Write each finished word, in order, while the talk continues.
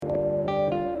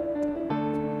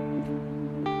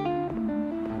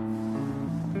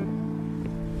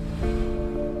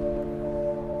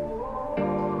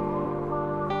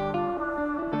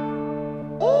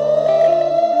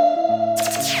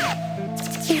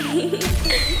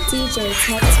DJ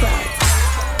Tex World.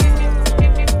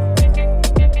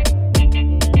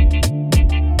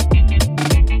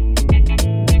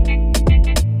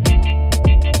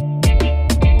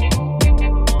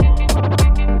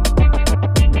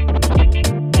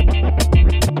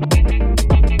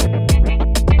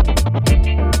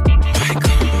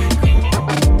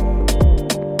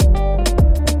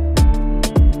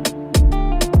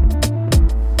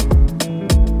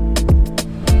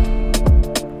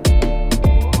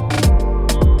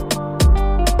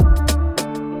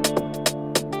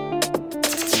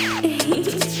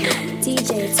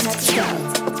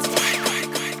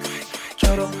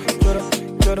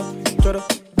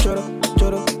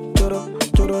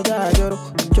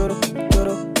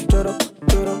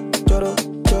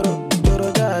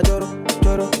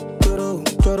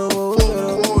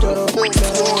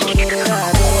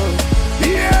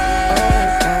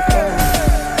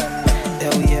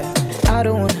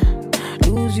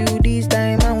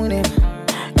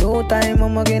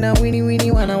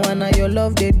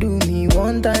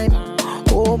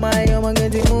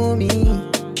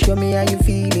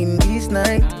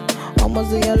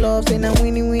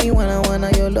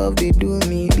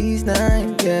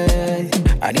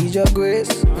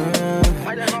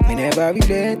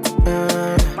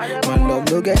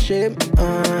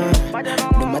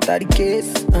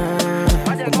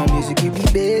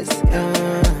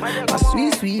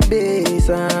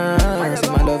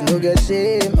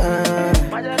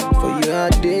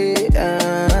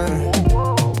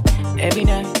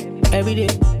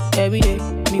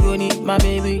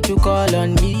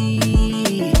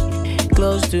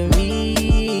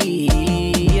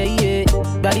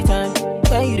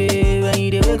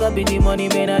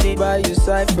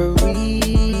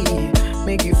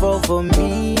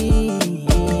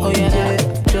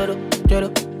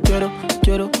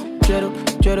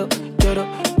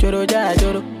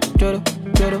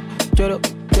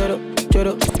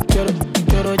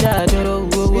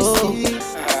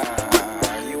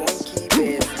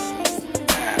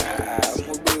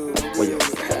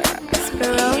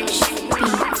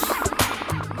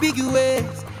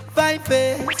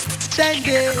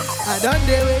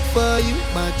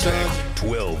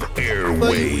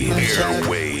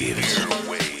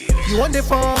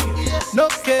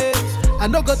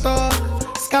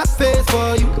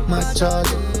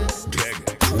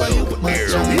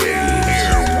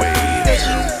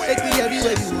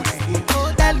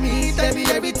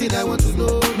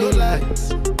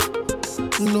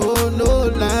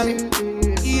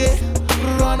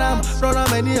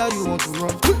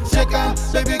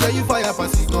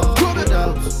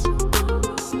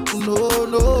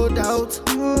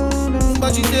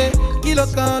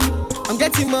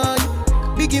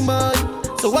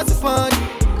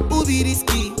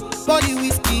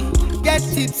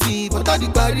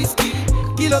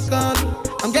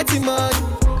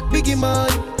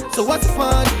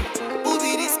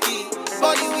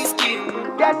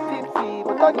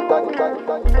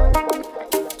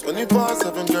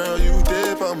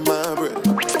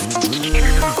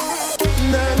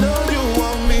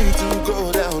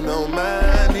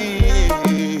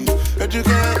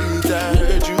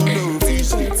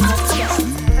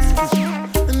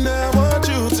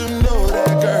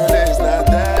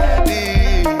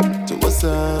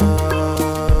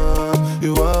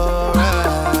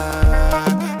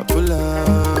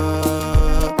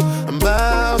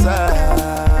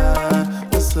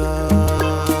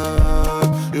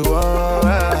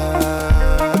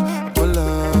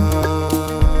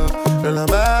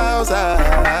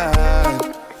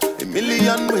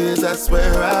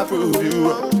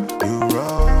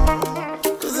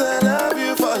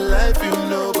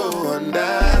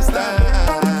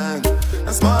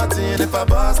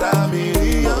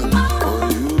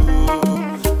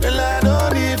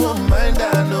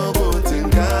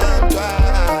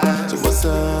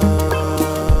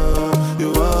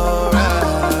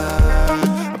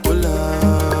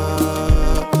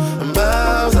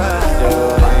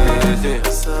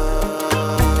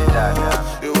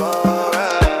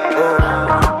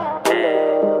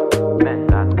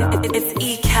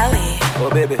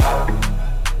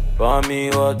 Pour me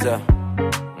water,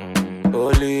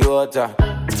 holy water,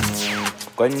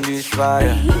 quench this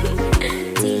fire.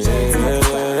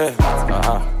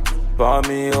 Pour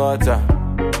me water,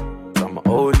 some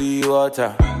holy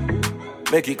water,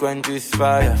 make it quench this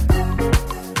fire.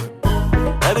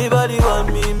 Everybody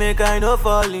want me, make I no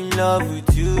fall in love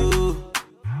with you.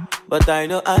 But I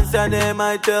no answer them,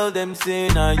 I tell them, say,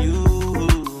 nah you.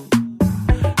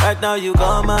 Right now you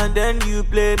come and then you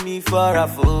play me for a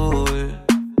fool.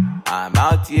 I'm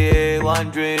out here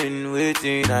wondering,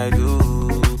 waiting I do.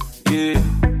 Yeah,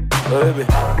 baby,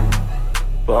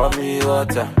 pour me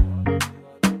water,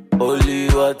 holy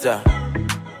water,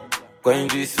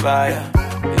 quench this fire.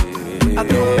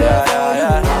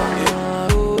 Yeah.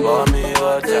 Pour me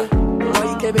water,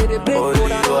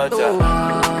 holy water.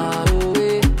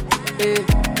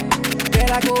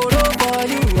 Girl, I go low for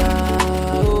you.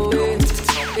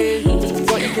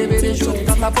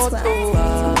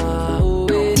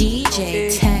 DJ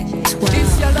Tech 12.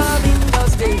 This your loving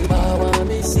does stay, but want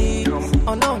me see.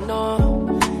 Oh no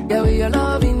no, yeah, we your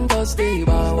loving does stay,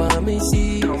 but want me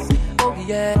see. Oh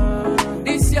yeah,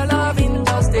 this your loving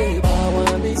does stay, but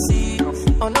want me see.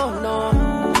 Oh no no,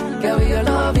 yeah, we your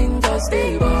loving does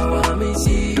stay, but want me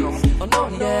see. Oh no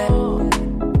yeah,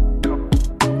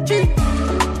 Gee.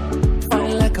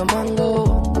 Fine like a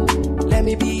mango, let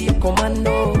me be a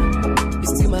commando. You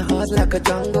steal my heart like a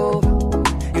Django.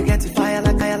 You get the fire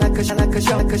like a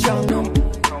jungle.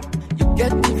 You get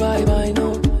the vibe, I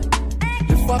know.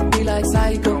 You fuck me like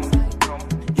psycho.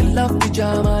 You love the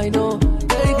jam, I know,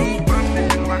 baby.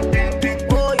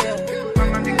 Oh yeah.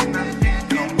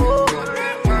 Oh,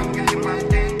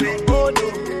 oh no.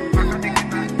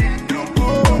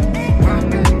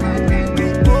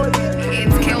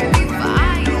 It's Kill Me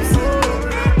Vibes.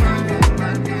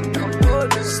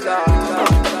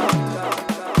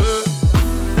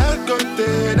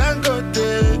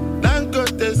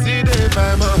 Dangote, see they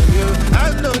buy money.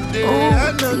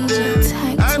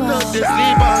 I know they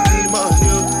sleep on the money.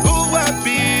 Who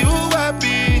happy?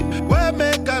 Where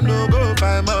make I no go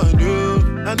buy money?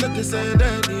 I know they send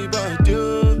anybody.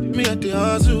 Me at the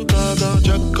hustle, go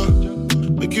check up.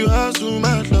 Make you hustle,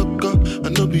 my luck up. I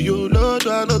know be your lord,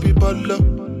 I know be baller.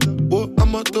 Oh,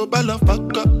 I'm a to baller,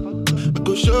 fuck up. I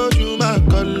go show you my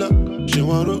color. She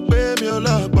wanna pay me a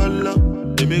lot, baller.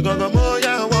 Me gonna mo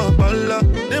ya one balla.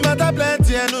 The matter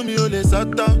plenty, I know me only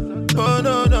satan. Oh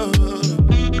no no.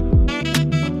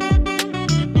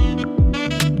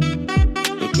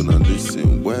 Look and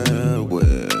listen well.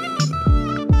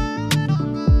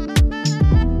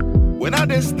 When I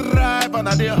dey strive and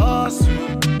I dey hustle,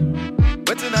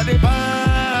 waiting I dey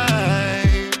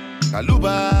find.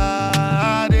 Kaluba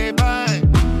I dey find.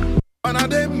 And I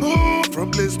dey move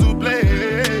from place to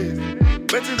place,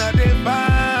 waiting I dey find.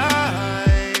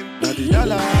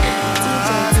 And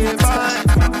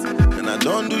I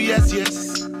don't do yes.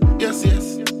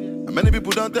 And many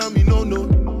people don't tell me no. Only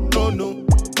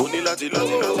lati.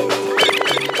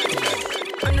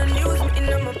 On the news, me in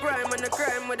my prime, on the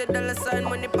crime with a dollar sign,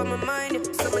 money for my mind.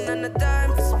 Summon on the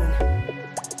time for spend.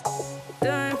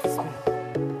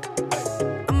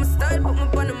 I'm a style, put me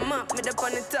on the map, me up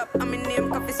on the top. I'm in name,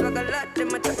 coffee swag a lot,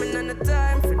 them a chat me on the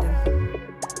time for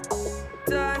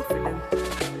them.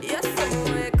 Yes,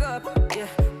 I'm wake up, yeah.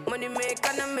 Money make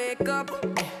and I make up,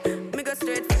 yeah. Me go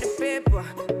straight for the paper,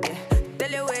 yeah.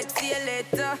 Tell you wait, see you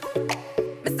later.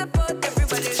 Me support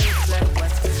everybody looks like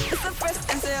what? Mr. Fresh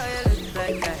and say how you look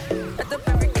like that. I top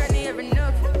every cranny, every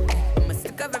nook. I'ma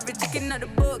stick up every chicken out the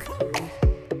book.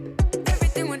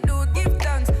 Everything we do, give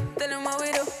thanks. Tell them what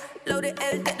we do. Load the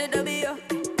L, take the W.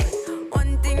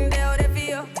 One thing they out there for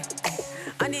you.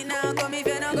 I need now come if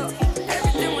you no go.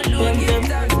 Everything we do, give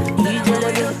thanks. Tell them what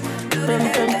we do. Load the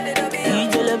L, take the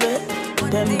W.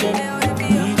 One thing they out there for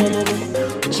you.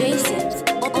 Jason,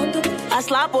 I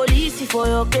slap police for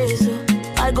your case.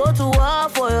 I go to war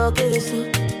for your case.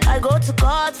 I go to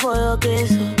court for your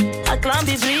case. I climb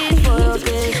the bridge for your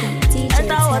case.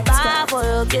 Enter water for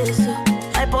your case.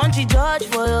 I punch the judge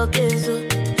for your case.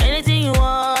 Anything you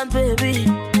want, baby,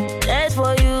 that's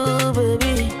for you,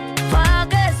 baby. For your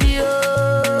case, yo.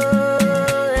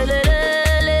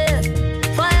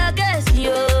 For your case,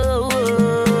 yo.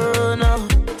 No.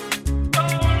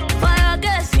 For your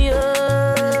case, yo.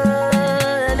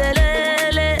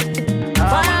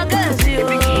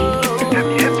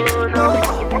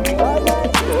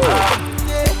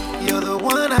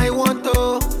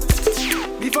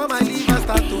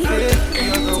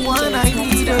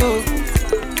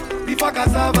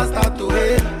 Cassava start to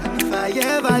hate. And if I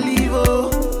ever leave, oh,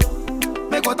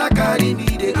 make what I carry me,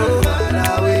 they go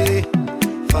far away.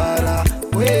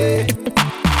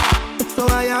 So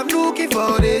I am looking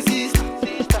for the sister,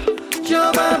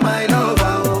 Jova, my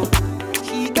lover, oh.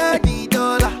 She got the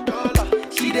dollar,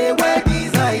 she dey wear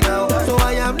designer, oh. So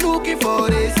I am looking for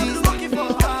the sister,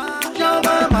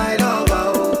 Jova, my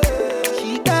lover, oh.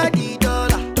 She got the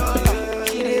dollar,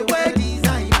 she dey wear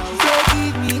designer, oh. So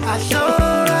give me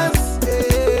assurance.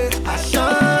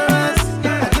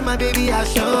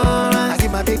 Assurance, I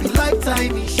give my baby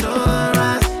lifetime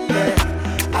insurance,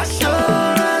 yeah.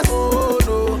 Assurance, oh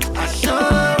no,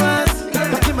 assurance, I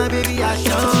give my baby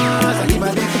assurance, I give my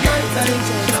baby lifetime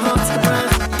insurance,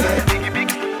 yeah.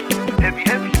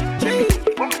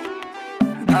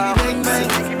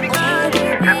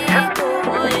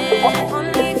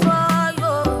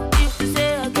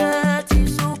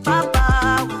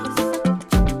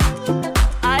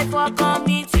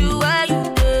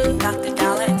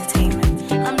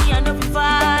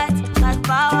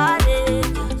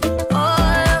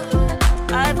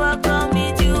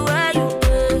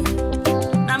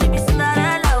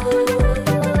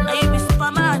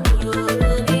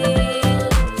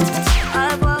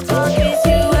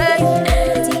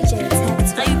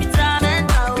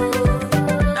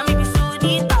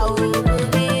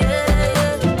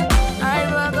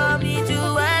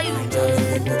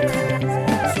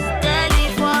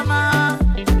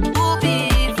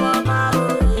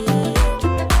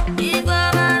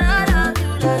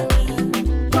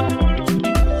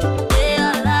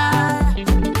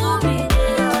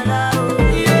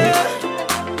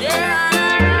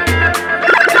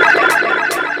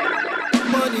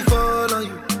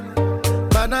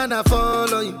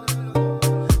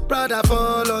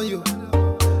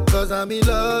 I'm in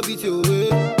love with you.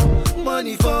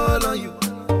 Money fall on you,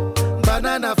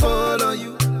 banana fall on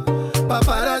you,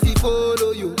 paparazzi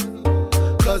follow you.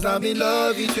 Cause I'm in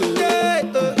love with you. Yeah,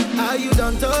 are you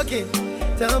done talking?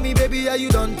 Tell me, baby, are you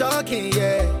done talking?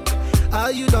 Yeah.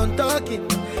 Are you done talking?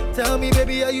 Tell me,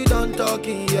 baby, are you done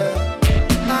talking? Yeah.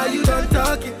 Are you done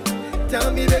talking?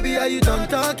 Tell me, baby, are you done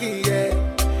talking? Yeah.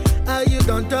 Are you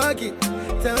done talking?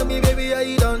 Tell me, baby, are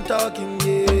you done talking?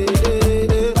 Yeah.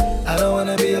 I don't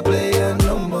wanna be a player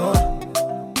no more.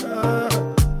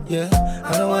 Yeah.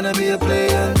 I don't wanna be a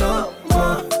player no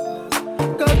more.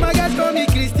 Cause my guys call me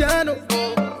Cristiano,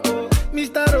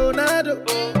 Mr. Ronaldo,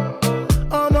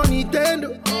 I'm on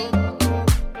Nintendo.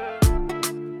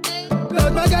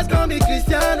 Cause my guys call me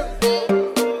Cristiano,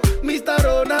 Mr.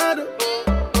 Ronaldo,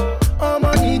 I'm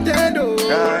on Nintendo.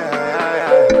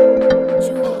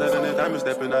 Then anytime you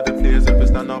stepping out the place, if you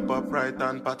stand up upright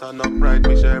and pattern upright,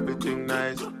 make sure everything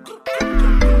nice.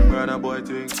 Brother boy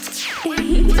things.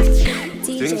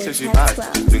 Things say she bad,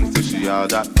 things say she all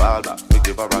that fall back. Me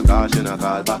give her a call, she not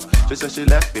call back. She say she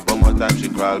left me, but more time she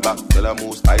crawl back. Girl I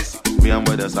move spicy, me and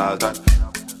where the salt at.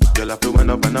 Girl I feel when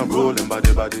up and I'm rolling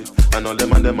body. And all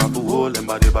them and them have to hold them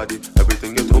body.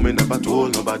 Everything you told me never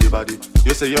told nobody body.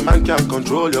 You say your man can't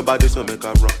control your body, so make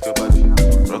her rock your body.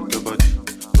 Rock your body,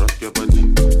 rock your body,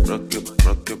 rock your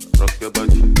body, rock your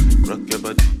body, rock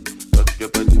your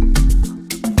body.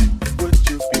 Would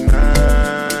you be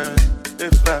mine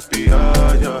if I be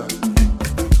all yours?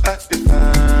 I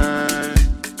define,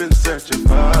 been searching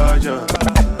for you.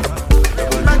 Your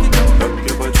body, rock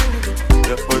your body,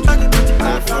 your body, rock your body,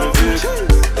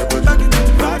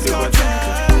 rock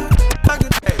your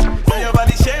body. When your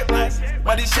body shape nice,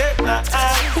 body shape nice.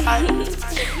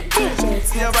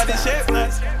 Your body shape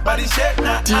nice, body shape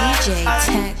nice. DJ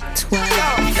Tech 12.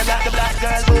 You got the black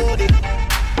girl booty,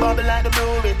 bubble like the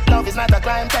brewery. Love is not a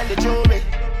crime, tell the jury.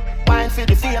 Wine for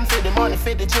the fame, for the money,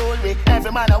 for the jewelry.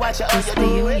 Every man I watch you how you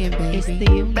do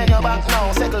it. Bend your back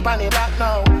now, settle on the black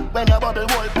now. When your bubble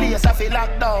whole place I feel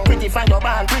locked down. Pretty find your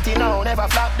band, pretty now, never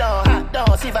flop down. Hot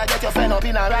down, see if I get your friend up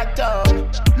in a rack down.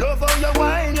 Love how you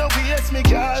wine, your waist, me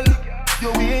girl.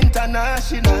 You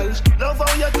international. Love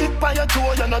how you tip on your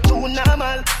toe, you're not too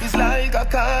normal. It's like a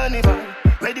carnival.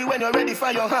 Ready when you're ready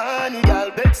for your honey, girl.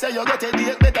 Bet say you get a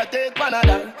date, better take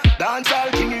Panadol. Dance all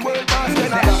king, world past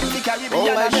Canada. The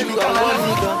Caribbean,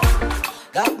 America.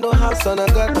 Got no house and I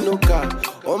got no car.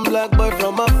 One black boy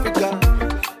from Africa.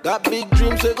 Got big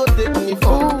dreams, so go take me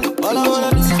far. All I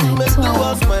wanna do is make the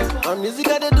world smile. And music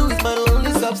I do is my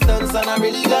only substance. And I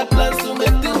really got plans to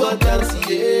make the world dance,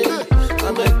 yeah. I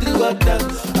make the world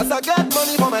dance. As I got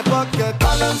money for my pocket,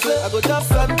 balance it. I go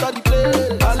just enter the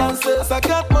place, balance it. As I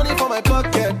got money for my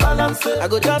pocket, balance it. I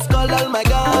go just call all my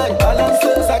guys, balance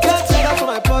it. As I got cheddar for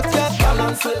my pocket,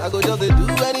 balance it. I go just do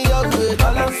any of it,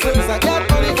 balance it. As I got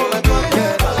money for my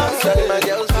pocket, balance it. My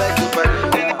girls like to party.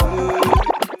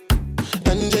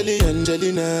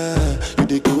 Angelina, you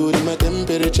the good in my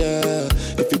temperature.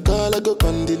 If you call, I go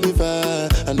come deliver.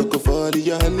 I no go fall in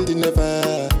your hand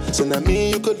never. So now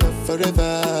me you could love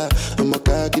forever. I'm a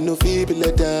cocky no feeble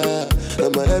letter.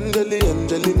 I'm a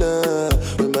Angelina,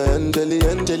 with my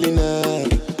Angelina.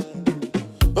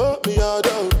 Oh me all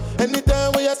down.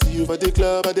 Anytime when I see you for the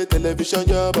club or the television,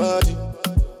 your body.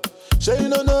 Sure you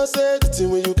know say the thing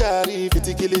when you carry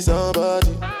 50 kill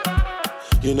somebody.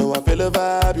 You know I feel a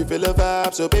vibe, you feel a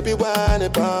vibe, so baby whine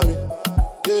about me,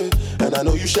 yeah. And I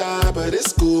know you shy, but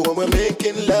it's cool when we're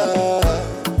making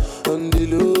love. On the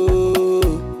low,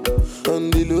 on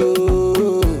the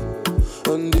low,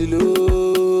 on the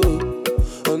low,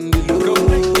 on the low,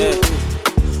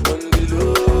 on the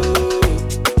low,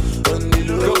 on the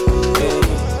low,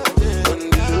 on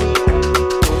the low.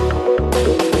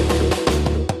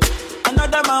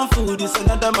 Another man food is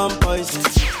another man poison.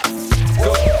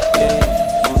 Go, yeah.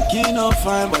 Monkey no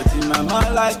fine, but in my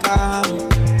mind like I'm.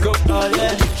 Go, oh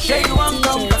yeah. Say you want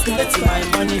come calculate my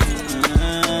money.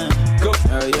 Go,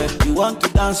 oh yeah. You want to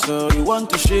dance or you want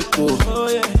to shake, oh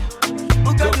yeah.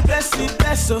 Who got the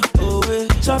best, oh yeah.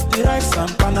 Chop the rice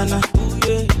and banana, oh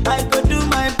yeah. I go do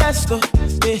my best, oh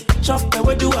yeah. Chop the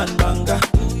way do and banga,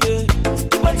 oh yeah.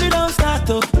 But you don't start,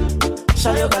 oh.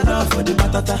 Show your love for the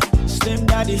matata. Slim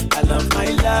daddy, I love my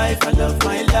life, I love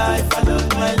my life, I love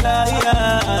my life,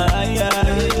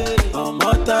 yeah. Oh,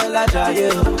 Motala Jaye.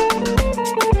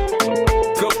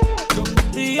 Go, go.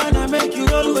 Rihanna make you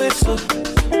always so.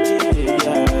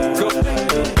 Yeah. Go,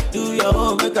 do your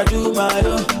own, make I do my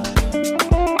own.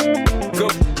 Go,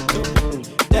 go.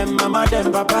 Them mama,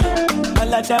 them papa, I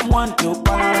All of them want to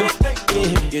balance.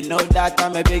 You know that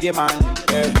I'm a biggie man.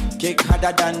 Kick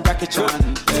harder than Jackie Chan.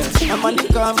 No money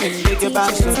coming, biggie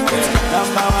bang.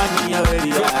 Number one in your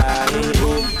area.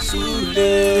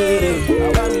 Sule,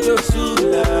 come to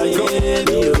Sula,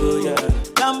 yeah.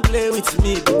 Don't play with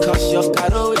me because your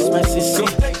caro is my sister.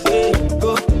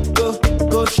 Go,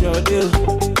 show deal.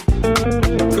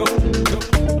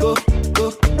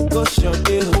 Go, show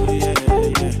deal. Yeah.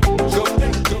 Go,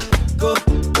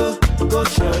 show deal. Go,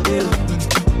 show deal.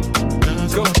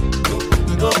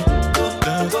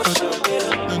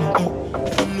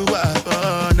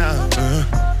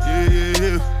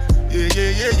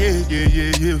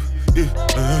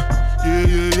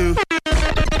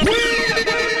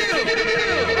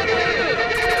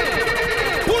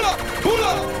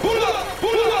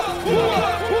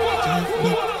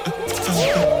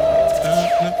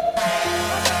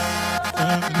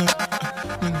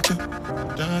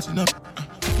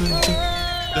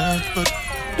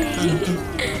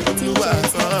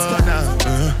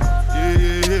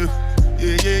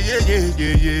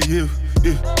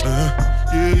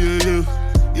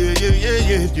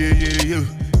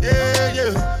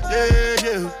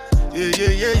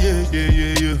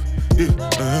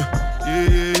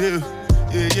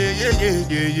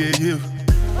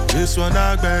 This one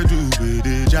I better do with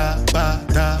the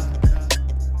jabata.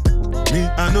 Me,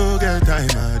 I no get time,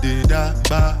 I did that,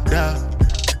 bada.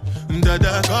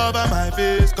 Dada cover my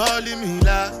face, calling me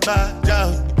la bada.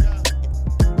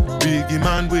 Biggie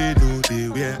man, we know they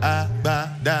wear a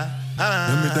bada.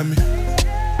 Tell me,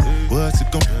 what's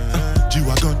it gon'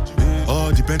 G-Wagon,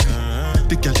 all the Bentley,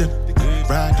 the girl them,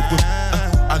 ride the whip,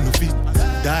 I no feet,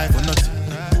 die for nothing.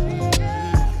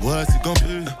 What's it gon'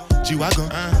 G-Wagon,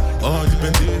 all the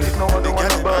Bentley, the girl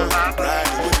them, ride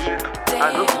the whip.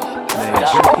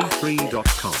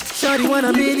 MP3.com. Shawty want $1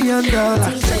 million.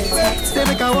 Say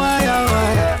make a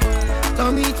wire.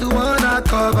 Tell me to wanna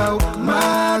cover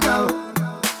my girl.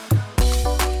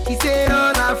 He said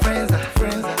all our friends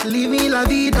are leave me la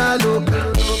vida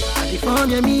loca. If I'm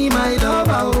me, my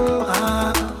lover,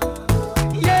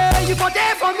 yeah, you for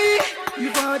there for me.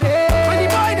 You for there. When the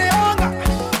boy they hunger,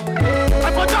 I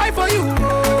for try for you.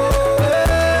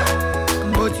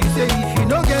 But you say if you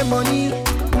don't get money,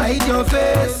 hide your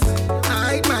face.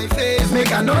 Hide my face.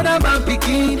 Make another man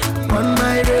picking on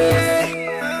my race.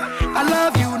 I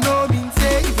love you, no mean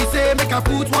say. If you say make I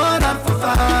put one up for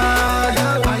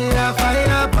fire,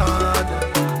 fire, burn.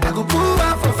 I go put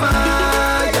one for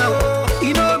fire.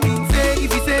 You know mean say.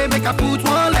 If you say make I put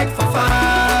one like for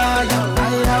fire,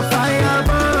 fire,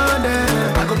 burn.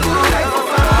 I go put like for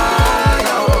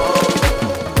fire.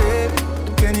 Baby,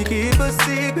 can you keep a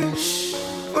secret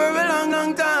for a long,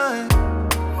 long time?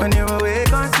 When you're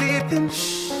awake or sleeping,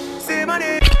 say my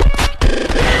name.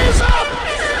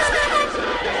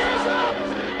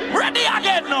 Ready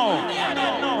again now.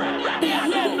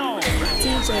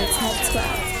 DJ Top 12.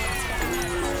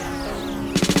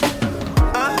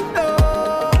 I know,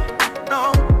 no.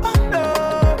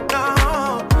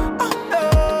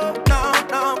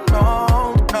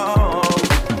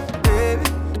 Baby,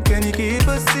 can you keep a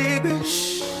secret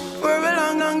for a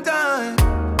long, long time?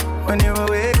 When you're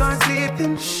awake or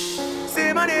sleeping,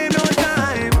 say my name no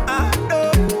time. I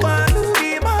don't want to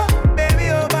be my baby,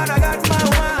 oh, but I got my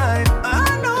wife. I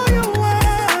know you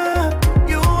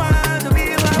want to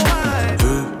be my wife.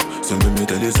 So let me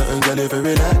tell you something, girl, if you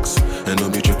relax. And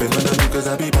don't be tripping on me cause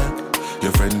I'll be back.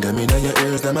 Your friend them in your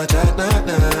ears, them a chat, nah.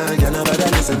 You never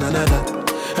listen, none of that.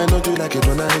 And don't you like it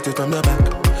when I hit it from the back?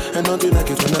 And don't you like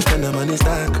it when I spend the money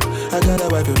stack? I got a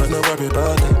wife, you no worry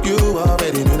about that. You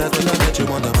already knew that when I met you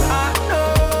on the back. I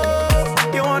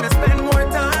know you wanna spend more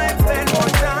time.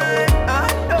 I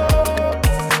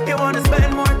know you wanna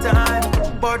spend more time.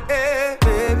 But hey,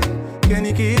 baby, can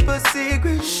you keep a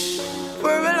secret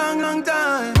for a long, long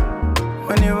time?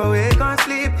 When you're awake or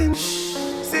sleeping,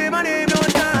 say my name no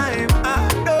time. I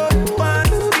don't want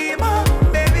to be my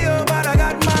baby, oh, but I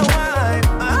got my wife.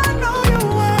 I know you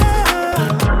want.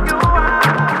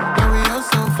 Yeah, we all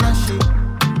so flashy.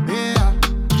 Yeah.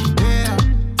 Yeah,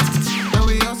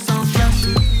 we all so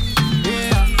flashy.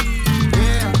 Yeah.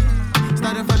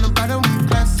 Started from the bottom, we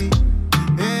classy.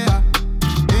 Yeah.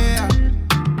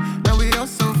 Now we all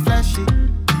so flashy.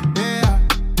 Yeah.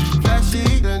 Flashy.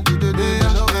 Then to the day I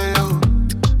know.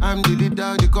 I'm the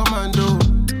leader, the commando.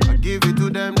 I give it to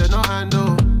them, they no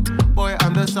handle. Boy,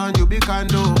 I'm the son, you be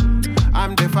condo.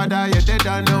 I'm the father, you dead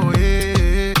I know.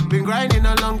 Hey, been grinding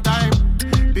a long time.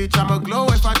 Bitch, I'm a glow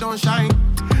if I don't shine.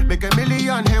 Make $1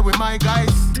 million here with my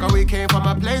guys. Cause we came from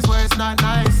a place where it's not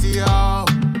nice, yo.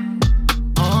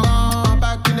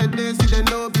 Back in the day, see they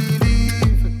no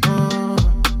believe.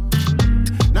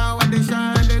 Now when they shine.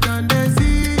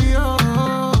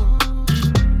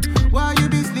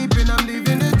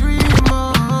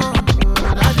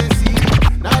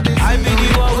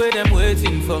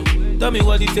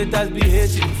 these haters be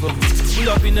hating for me. Pull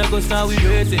up in the ghost, now we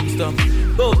raising stuff.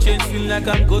 Both chains feel like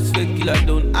I'm ghost fake killer.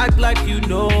 Don't act like you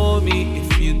know me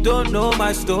if you don't know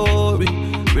my story.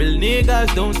 Real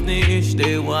niggas don't snitch,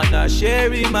 they wanna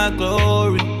share in my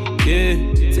glory. Yeah,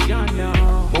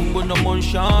 Mumbo no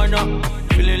Monshana,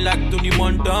 feeling like Tony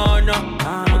Montana.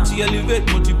 Multi elevate,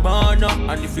 multi banner,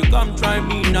 and if you come try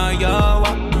me now,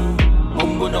 yawa.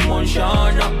 Mumbo no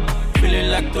Monshana, feeling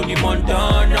like Tony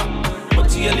Montana.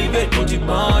 Multi elevate, multi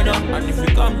banner, and if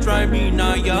you come try me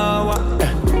now, yawa.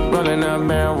 Rolling up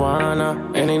marijuana.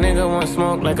 Any nigga want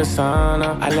smoke like a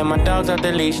sauna. I let my dogs out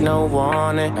the leash, no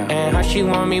warning. And how she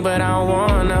want me, but I don't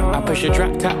wanna. I push a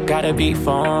drop top, gotta be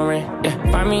foreign. Yeah,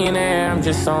 find me in the air, I'm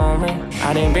just soaring.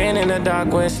 I done been in the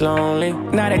dark where it's lonely.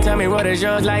 Now they tell me what is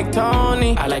yours like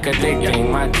Tony. I like a thick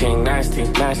thing, my king, nasty,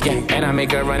 nasty. Yeah. And I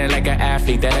make her run it like an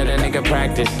athlete. That other nigga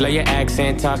practice. Lay your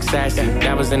accent, talk sassy.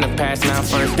 That was in the past, now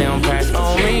first they don't pass.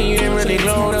 On me, you didn't really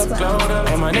glowed up.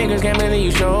 And my niggas can't believe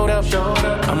you showed up.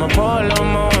 I'ma pour a little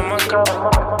more in my cup.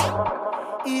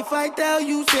 If I tell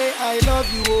you, say I love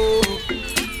you, oh.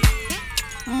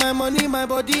 My money, my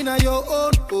body, now your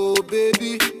own, oh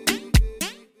baby.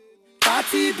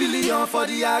 30 billion for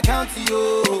the account,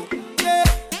 yo. Yeah,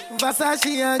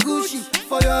 Versace and Gucci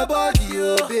for your body,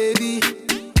 oh baby.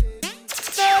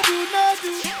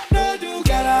 No do,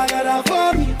 gotta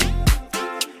for me.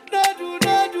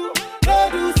 No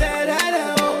do, say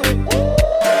that, oh.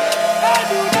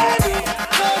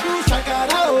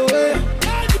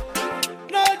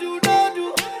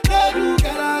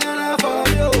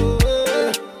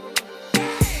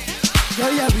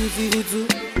 Tutu,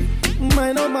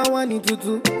 my number one in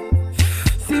tutu.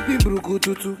 Sipping bruku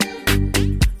tutu.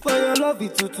 For your love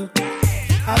it tutu.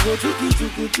 I go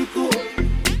chuku.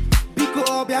 Biko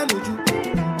obianuju.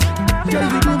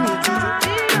 Yeah, you do me tutu.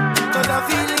 Cause I'm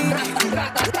feeling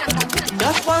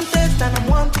just one taste and I'm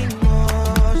wanting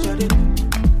more. Shut it.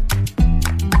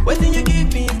 Waiting you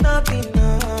give me is not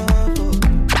enough.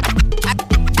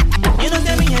 You know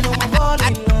tell me I know I'm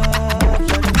falling in love.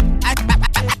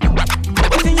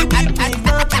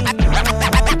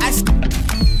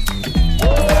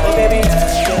 Oh baby,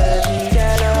 getting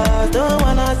jealous. Don't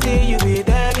wanna see you with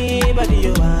anybody.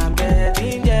 You, I'm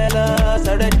getting jealous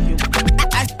already. I'm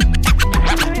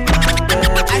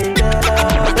getting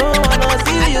jealous. Don't wanna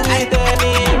see you with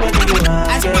anybody. You,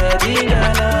 I'm getting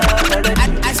jealous already.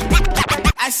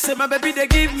 I said my baby they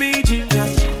give me ginger.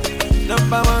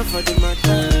 Number one for the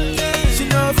matter. She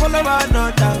no follow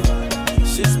another.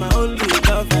 She's my only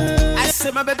lover. I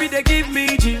said my baby they give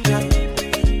me ginger.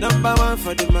 Number one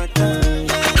for the matter.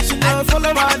 She no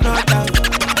follow another.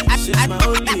 She's my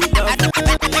only lover.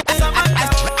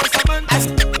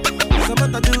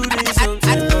 Samantha do this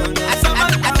something.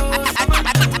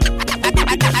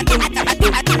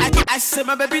 I said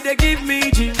my baby they give me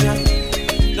ginger.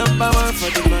 Number one for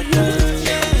the matter.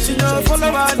 She no follow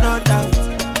another.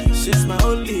 She's my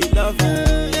only lover.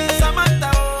 Samantha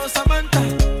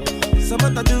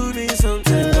do me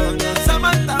something.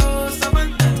 Samantha, oh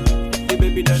Samantha, hey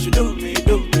baby that you do me.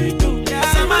 Yeah.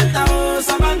 Samantha, oh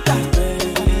Samantha,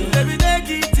 baby take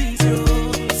it easy,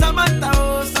 oh. Samantha,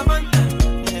 oh Samantha,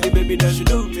 hey baby that you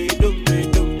do me.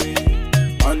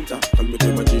 Hunter, call me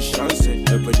the magician, say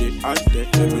every day out there,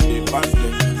 every day past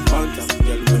there. Hunter,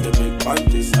 girl with the big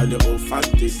panties, and the old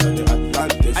fanties, and the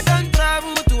Atlantis. I done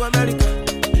travel to America,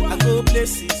 I go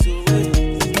places, so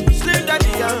Slim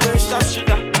Daddy and Fresh Top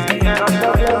Sugar.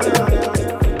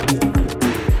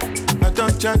 I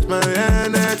don't charge my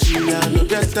energy. I don't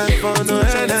get time for no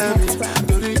enemy.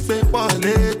 Don't pay for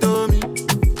to me.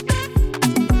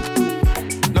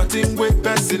 Nothing with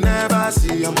person never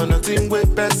see. I'm on nothing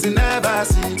with person never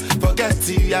see. Forget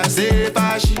it, I say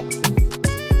bashi.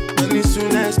 Money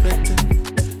soon expected.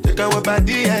 Take our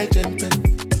body, I jump.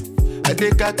 I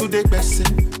take her to the person.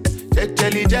 Check.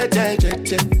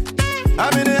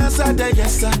 I'm in the answer,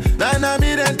 yes sir. Then I'm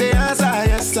in the answer,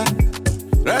 yes sir.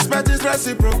 Respect is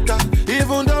reciprocal,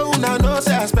 even though I know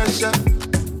say I'm special.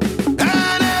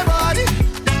 Anybody,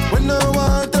 when no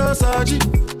one to search it.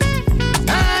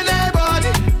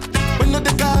 Anybody, when no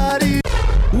the carry.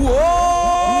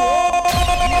 Whoa!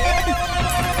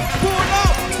 Pull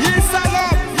up,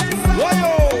 Yisalam,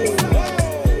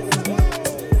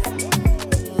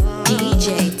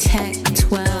 DJ Tech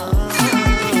 12.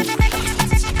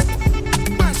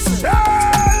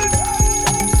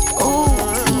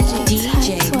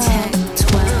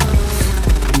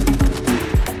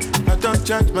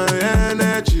 Charge my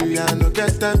energy, I no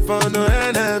get time for no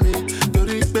enemy. Don't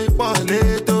pay for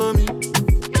to me.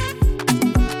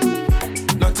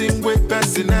 Nothing with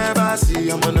person never see.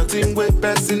 I'm on nothing with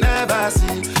person never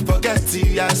see. Forget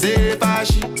it, I say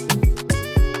bashi.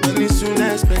 money soon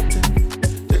expected.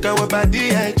 Take our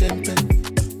body, I jump.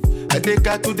 I take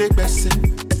her to the best.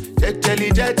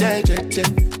 Jelly, jelly.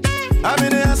 I'm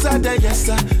in the answer, yes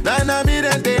sir. Now me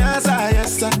the answer,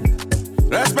 yes sir.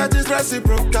 Respect is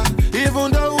reciprocal,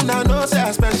 even though una know say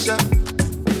I special.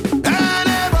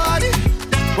 Anybody,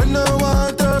 when no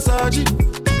one to search it.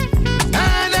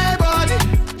 Anybody,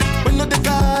 when no the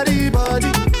carry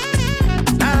body.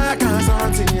 I can't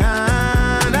something,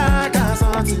 I can't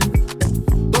something.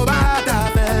 Go back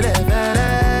to fere,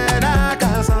 I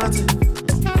can't something.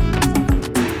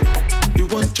 You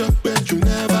want your bed, you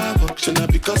never walk. Should not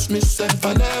because myself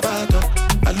I never talk.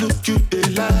 I look you, they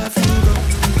laugh, you go.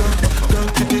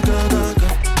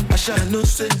 I shall no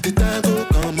say the time go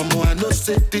come, mama. I no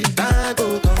say the time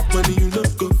go come. Money you no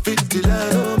go fit the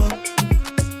line,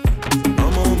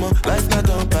 mama. Life not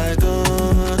done by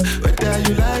done. Whether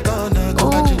you like or not, go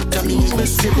back to Jamie.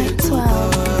 Messy it to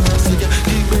us.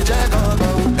 Keep me jack on.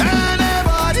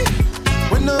 Anybody,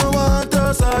 when no one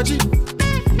to search it.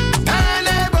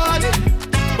 Anybody,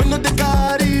 when no the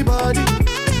carry body.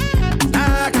 I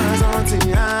can't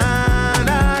something,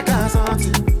 I can't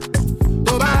something.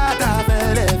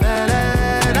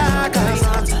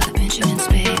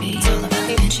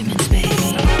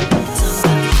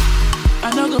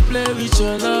 Play with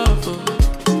your love,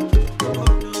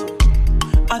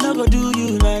 I no go do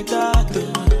you like that,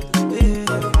 yeah.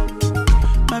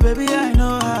 My baby, I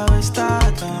know how it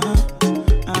start,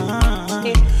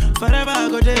 Forever I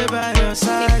go there by your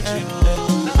side,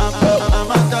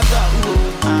 I'm a tata,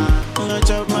 I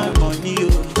chop my money,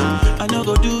 I no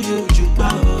go do you,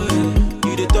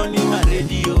 you the turn in my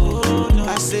radio.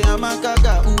 I say I'm a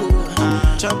gaga,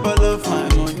 chop all of my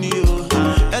money,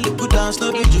 Ellie put down,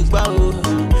 no be jukba,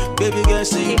 baby girl,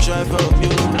 say you try for me,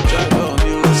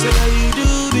 Say that you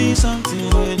do me something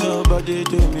when nobody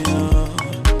do me,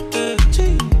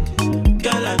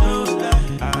 Girl, I know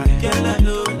lie, girl, I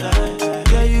know lie.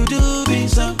 Girl, you do me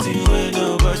something when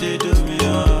nobody do me,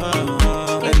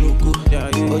 Eluku,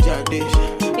 Ojade,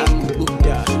 Akuku,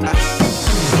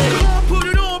 put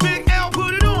it on, Big L,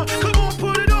 put it on. Come on,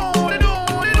 put it on,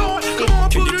 Come on,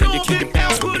 put it on, Big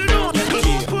L, put it on. Come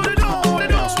on, put it on,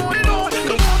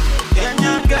 Come on.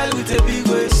 Young girl with a big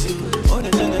waist, oh no,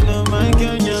 my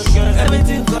girl, young girl.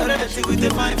 Everything correct with a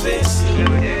fine face.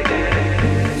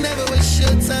 Never waste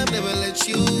your time, never let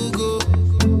you go.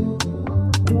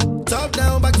 Top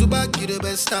down, back to back, you the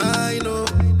best I know.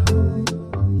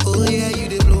 Oh yeah, you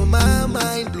dey blow my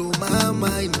mind, blow my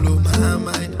mind, blow my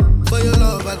mind. For your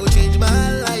love, I go change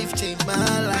my life, change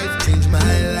my life, change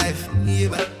my life. Yeah,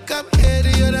 but come here to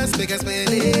your dance, make us spend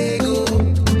ego.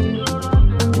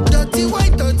 Dirty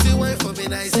wine for me,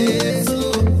 I say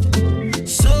so.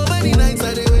 So many nights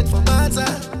I dey wait for my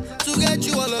time to get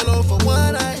you all alone for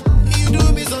one night. You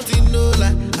do me something no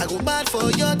lie, I go mad for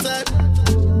your type.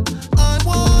 I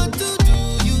want to do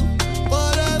you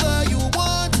whatever you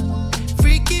want,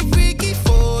 freaky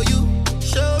for you.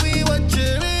 Show me what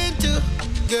you're into,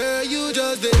 girl. You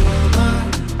just dey blow my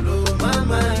mind, blow my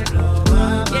mind.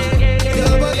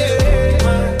 Your body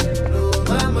blow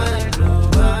my mind,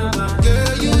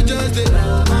 girl. You just dey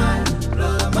blow my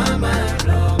mind.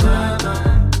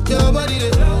 Your body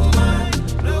dey blow my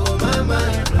mind.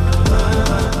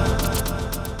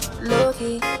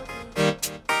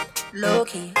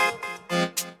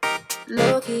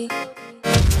 Low key.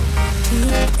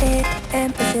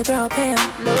 P.A.M. is your girl Pam.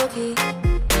 Low key.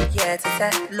 Yeah, it's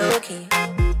that low key.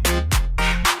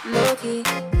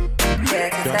 Yeah,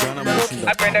 it's that low key.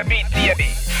 I bring the beat, baby.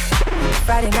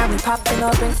 Friday night we popping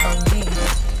up drinks on me.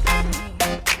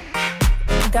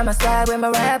 Got my swag with my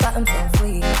red bottoms on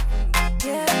fleek.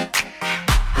 Yeah.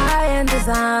 High-end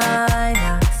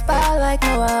designer, spot like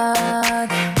no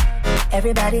other.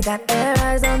 Everybody got their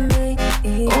eyes on me.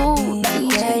 Ooh,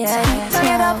 yeah. Turn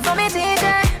it up for me, DJ.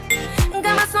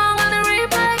 Got my song on the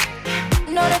replay.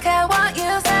 No, they care what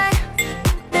you say.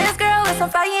 This girl is on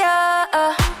fire.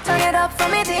 Turn it up for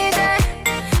me, DJ.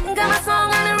 Got my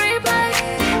song on the replay.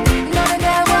 No, they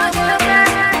care what you say.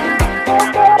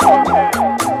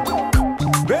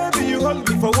 Baby, you hold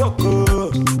me for work,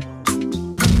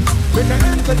 when I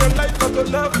enter your life, I go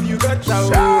love you better,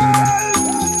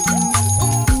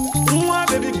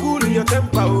 baby, cool your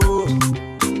temper,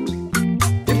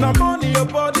 If not money, your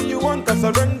body, you want to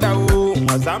surrender,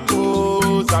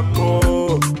 Zambo.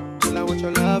 Tell her what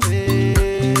your love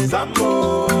is. Zambo.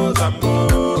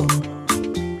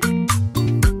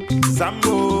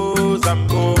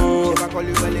 If I call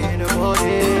you early in the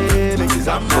morning, make you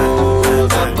Zambo.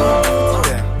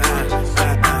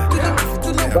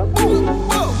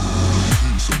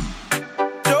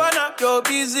 Joanna, your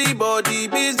busy body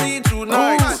busy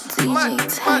tonight.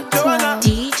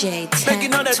 DJ DJ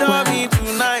Making all the dummy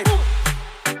tonight.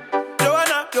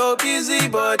 Joanna, your busy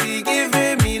body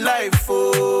giving me life,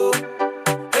 oh.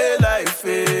 Hey, life,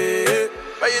 hey.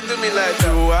 Why you do me like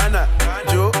Joanna?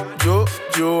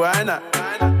 Joanna.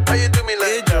 Why you do me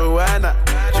like Joanna?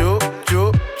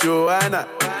 Joanna.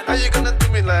 How you gonna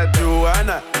do me like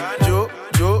Joanna?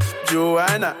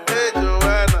 Joanna. Hey,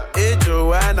 Joanna. Hey,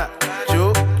 Joanna.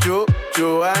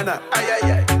 Joanna. Ay,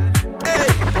 ay, ay. Hey.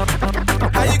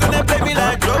 How you gonna play me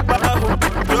like Drogba?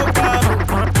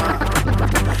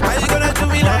 How you gonna do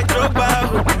me like Drogba?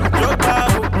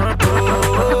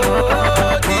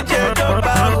 Oh, DJ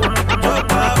Drogba.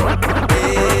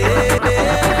 Hey,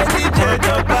 DJ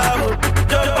Drogba.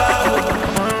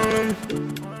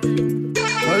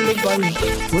 Only money,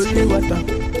 only water,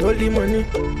 only money,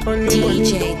 only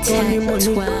money, only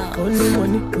money, only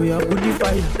money. We are only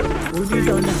fire, only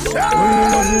dollar,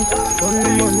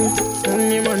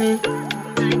 only money.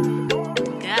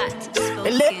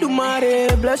 And let the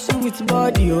mare bless you with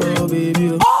body, oh baby.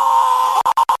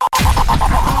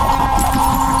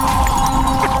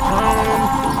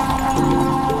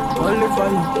 Only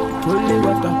fire, only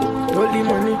water, only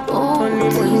money, only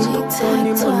money,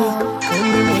 only money.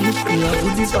 Only money, we are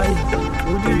only fire,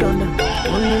 only dollar,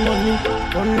 only money,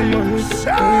 only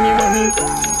money.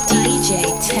 DJ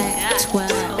Tech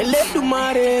 12. And let the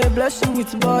mare bless you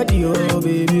with body, oh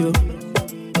baby.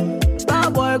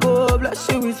 Starboy go bless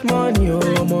you with money,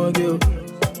 oh my girl.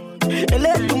 And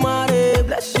let the mare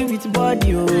bless you with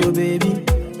body, oh baby.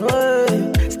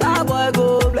 Hey, Starboy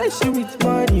go bless you with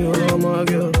money, oh my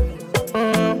girl.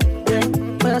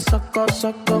 Yeah, sucker.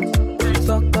 Sucker,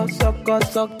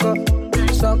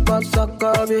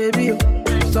 baby.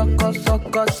 Sucker.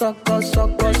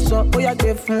 Oh, yeah,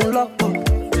 give from lock. Oh,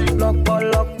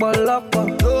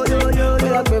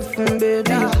 yeah, give from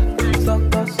baby.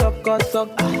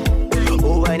 Sucker.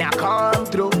 Oh, when I come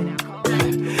through,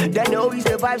 they know we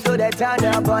survive, so they turn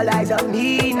up all eyes on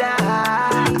me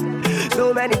now.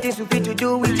 So many things we fit to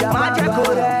do with your magic,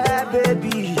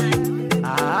 baby.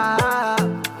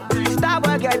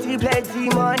 Starboy getting plenty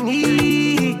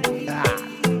money.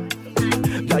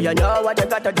 You know what you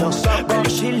gotta do. Baby,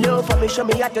 she low for me, show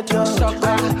me how to do.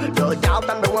 No doubt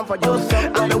I'm the one for you.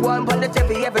 I'm the one for the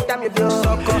TV every time you do.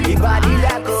 Your body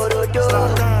like Orodo.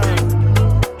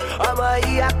 I'm a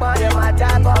yak on my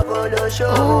type of polo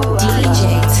show.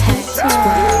 DJ Tech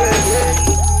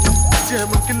 12.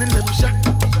 I'm killing them shot.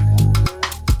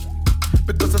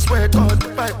 Because I swear God,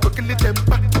 if I kill them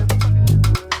back.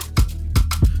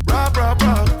 Rob,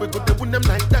 we go to win them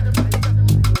like that.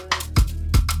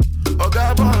 Oh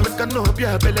God, I know be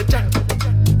a belly jack.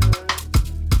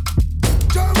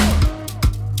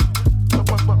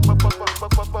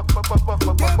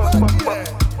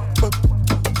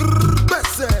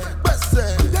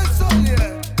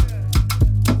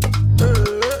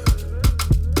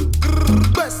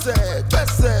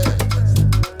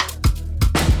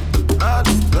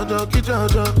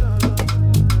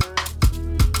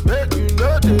 Make you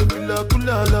know they feel like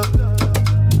kulala.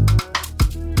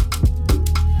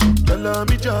 Jala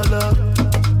mi jala.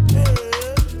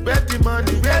 Where the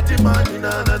money,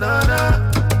 na.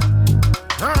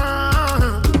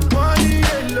 Money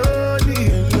alone.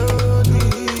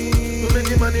 Make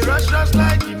the money rush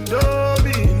like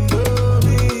Indomie.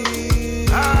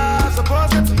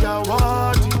 Suppose it's your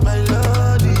word, my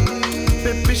lordy.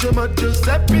 Baby, show my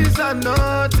Giuseppe's a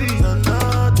naughty.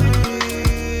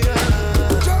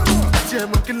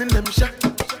 I'm killing them shot.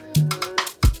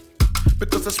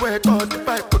 Because I swear God, if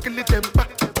I kill them back.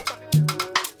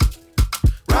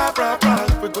 Rob,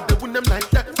 we go to win them like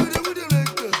that.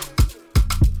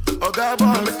 Oh God, I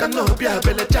know be a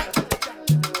belly jack.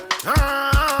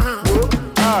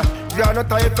 You are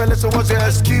not a fella, so what's your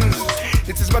excuse?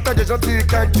 It is better there's nothing you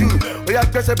can do. Oh yeah,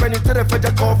 just a penny to the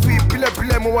fed coffee.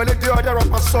 Pile, mo wale the other of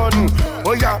my son.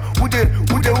 Oh yeah, ude.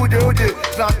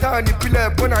 Zlatan, pile,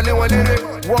 bona le wale.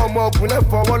 One more pule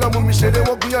for one of me share.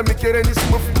 What we are making is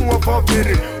move for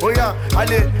very. Oh yeah,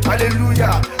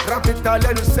 hallelujah. Rap it, I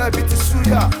let you serve it to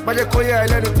suya. Majakoya, I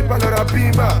let you tip on a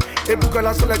bima.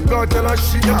 Ebuka, so like God, tell us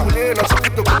she is. I saw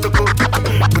it to go. But to go,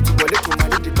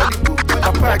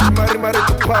 Papa, Mari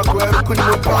to park where I couldn't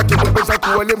go back to the best I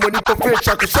could money to fish. I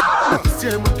could see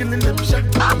I'm killing them shot.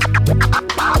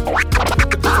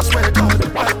 I swear to God,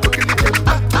 I'm killing them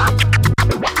back.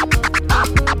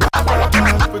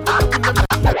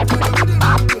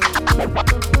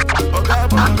 Oh,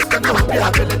 God, I know be a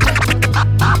belly jack.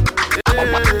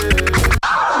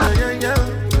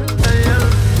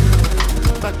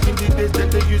 Back in the days that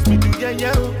they used me to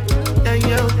yeah.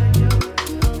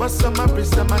 What's on my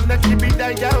wrist, on my neck, keep it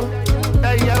die out.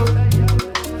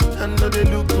 And know they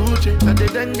look Gucci, and they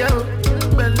then go.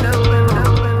 Bend down, bend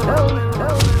down, bend down, bend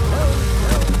down.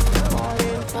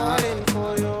 Falling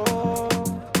for you,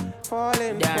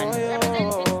 falling for you,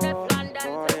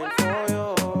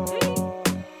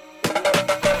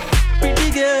 Pretty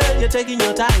girl, you're taking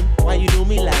your time. Why you do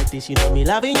me like this? You know me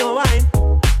loving your wine.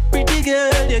 Pretty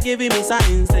girl, you're giving me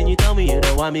signs. Then you tell me you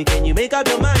don't want me. Can you make up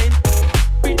your mind?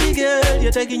 Pretty girl,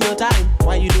 you're taking your time.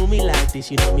 Why you do me like this?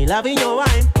 You know me loving your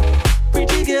wine.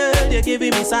 Pretty girl, you're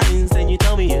giving me signs. Then you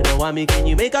tell me you don't want me. Can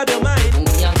you make up your mind?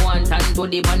 Me a go and tan to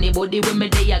the bunny body when me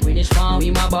day a Greenwich Farm.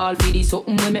 We my ball for the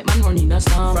something we make man run in a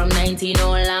storm. From 19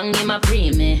 all long in my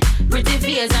pre-me. Pretty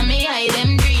face and me eye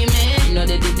them dreaming. You know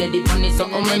they did the funny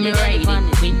something when me ride it.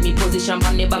 With me position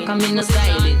from the back and me no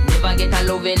slide it. Never get a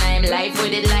loving I'm life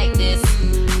with it like this.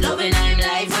 Loving I'm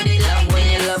life with it like when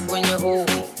you love when you hold.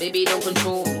 Baby don't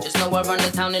control. Just know I run the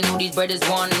town and know these brothers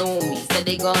want know me. Said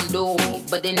they gon' do me,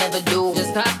 but they never do.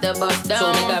 Just top the bus down.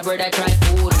 So make a brother try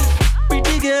food.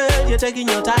 Pretty girl, you're taking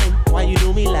your time. Why you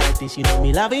do me like this? You know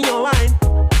me loving your wine.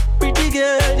 Pretty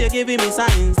girl, you're giving me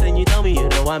signs. Then you tell me you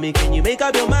don't want me. Can you make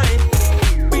up your mind?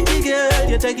 Pretty girl,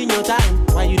 you're taking your time.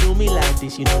 Why you do me like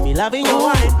this? You know me loving your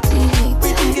wine.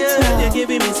 Pretty girl, you're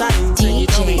giving me signs. Then you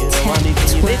tell me you don't want me.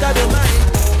 Can you make up your mind?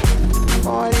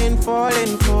 falling for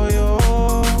you,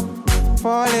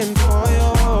 falling for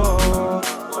you.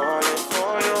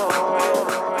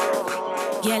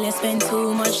 Girl, you spend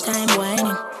too much time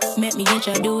whining. Make me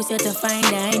introduce you to fine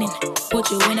dining. Put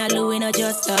you in a Louis, not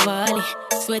just a volley.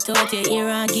 Sweat out your ear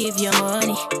and give you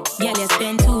money. Girl, you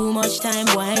spend too much time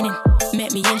whining.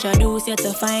 Make me introduce you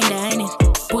to fine dining.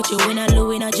 Put you in a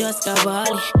Louis, not just a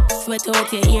volley. Sweat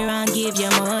out your ear and give you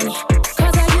money.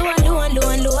 Cause are you alone.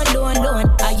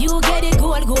 Are you get it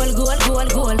gold. Cause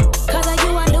are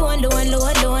you alone.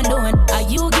 Are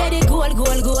you get it gold.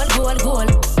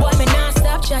 Boy, me not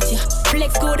stop chat you.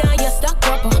 Flex good on your stock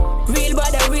proper. Real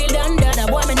brother, real done dada.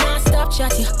 Boy, me not stop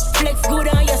chat you. Flex good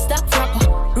on your stock proper.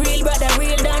 Real brother,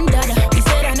 real done dada. He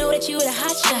said I know that you the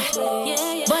hot shot.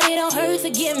 But it don't hurt to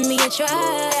give me a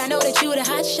try. I know that you the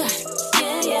hot shot.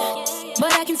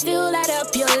 But I can still light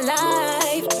up your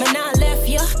life. Man, I left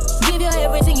you. Give you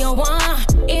everything you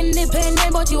want.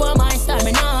 Independent, but you are my star.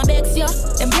 Man, I begs you.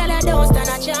 Them girl, I don't stand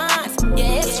a chance.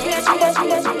 Yeah, straight.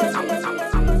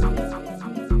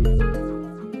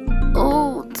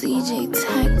 Oh, DJ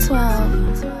Tech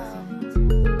 12.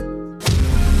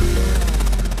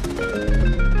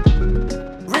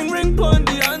 Ring pon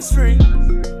the hands free.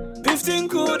 15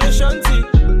 code shanty.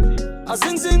 I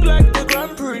sing like the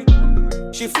Grand Prix.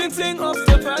 She fling off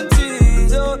the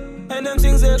panties, oh, and them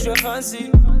things extra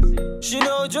fancy. She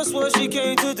know just what she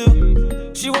came to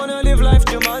do. She wanna live life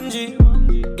Jumanji.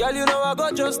 Girl, you know I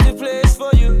got just the place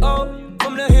for you. Oh,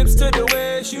 from the hips to the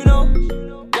waist, you know.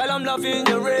 Girl, I'm loving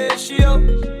your ratio.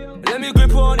 Let me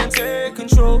grip on and take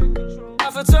control.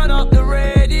 Have to turn up the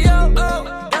radio. Oh,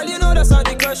 girl, you know that's not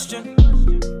the question.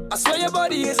 I swear your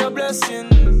body is a blessing.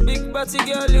 Big body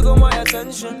girl, you got my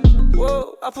attention.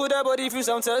 Whoa, I put that body through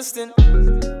some testing.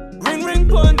 Ring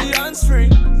pon the hands free.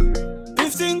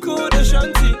 15 code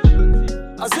shanty.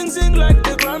 I sing like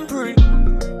the Grand Prix.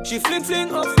 She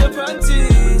fling off the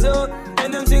panties, oh,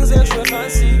 and them things extra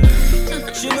fancy.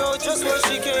 She know just what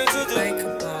she came to do.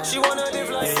 She wanna live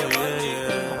like a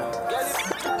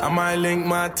I might link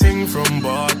my ting from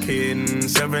barking.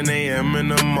 7 a.m. in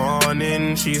the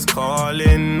morning. She's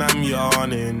calling, I'm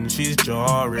yawning. She's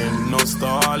jarring, no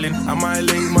stalling. I might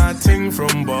link my ting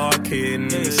from barking.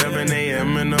 7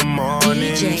 a.m. in the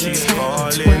morning. She's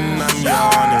calling, I'm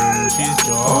yawning. She's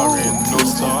jarring, no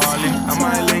stalling. I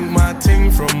might link my ting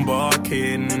from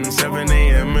barking. 7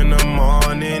 a.m. in the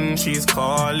morning. She's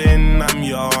calling, I'm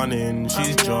yawning.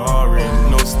 She's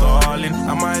jarring, no stalling.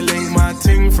 I might link my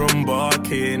ting from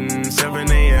barking.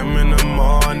 7 a.m. in the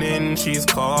morning, she's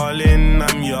calling,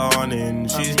 I'm yawning,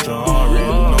 she's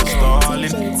jarring, no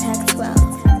stalling.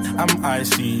 I'm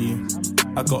icy,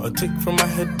 I got a tick from my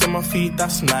head to my feet,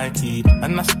 that's Nike,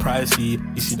 and that's pricey.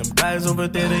 You see them guys over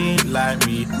there, they ain't like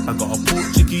me. I got a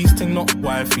Portuguese thing, not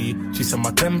wifey. She said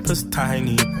my temper's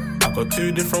tiny. I got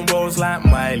 2 different worlds like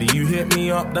Miley. You hit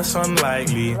me up, that's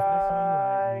unlikely.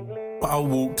 But I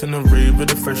walked in the rave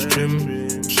with a fresh trim,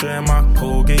 share my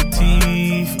Colgate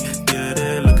teeth. Yeah,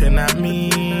 they're looking at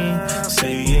me,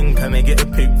 saying, can I get a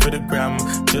pic for the gram?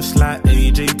 Just like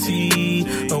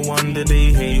AJT. No wonder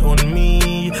they hate on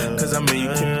me, cause I'm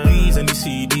making peas and you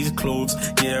see these clothes.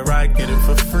 Yeah, I get it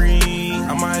for free.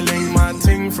 I might link my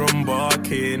ting from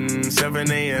barking. 7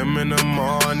 a.m. in the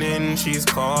morning. She's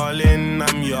calling,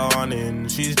 I'm yawning.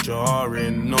 She's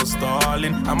jarring, no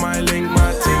stalling. I might link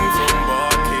my ting from barking.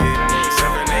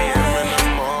 7 a.m. in the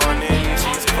morning,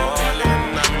 she's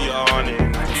calling, I'm yawning.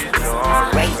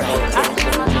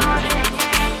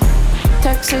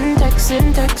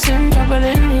 Texting,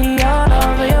 troubling me all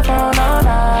over your phone all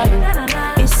night.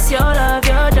 It's your love,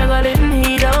 you're juggling.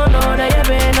 He don't know that you've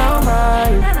been on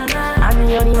mine. I'm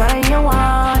the only one you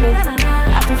want it.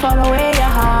 I can follow where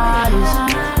your heart is.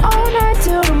 All night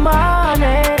till the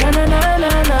morning.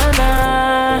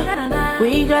 Na.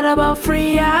 We got about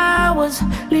 3 hours.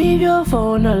 Leave your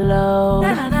phone alone.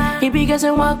 He be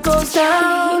guessing what goes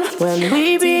down when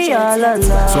we be all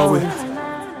alone. So we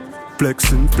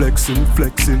flexing,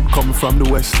 coming from the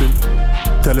western.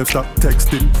 Tell him stop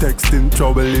texting,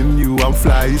 troubling you. I'm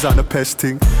fly, he's on the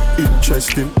pesting.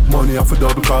 Interesting, money off a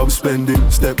double car we're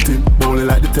spending. Stepped in, bowling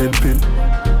like the 10 pin.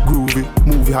 Groovy,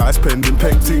 movie high spending.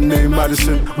 Painting name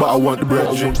Madison, but I want the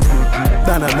bread.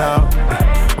 Now.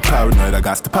 I'm paranoid, I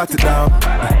got to pat it down.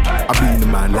 I be the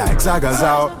man like Zaga's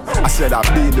out. I said I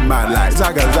be the man like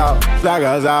Zaga's out.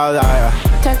 Yeah.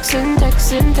 Texting,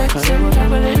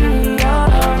 troubling me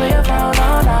all over your phone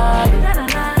all night.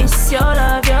 It's your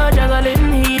love, you're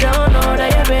juggling. He don't know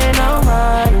that you've been on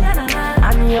mine.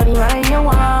 I'm the only one you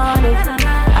want it.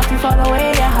 I can follow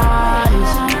where your heart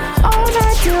is. All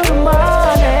night till the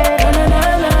morning.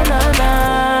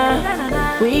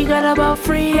 We got about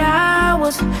 3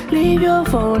 hours. Leave your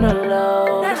phone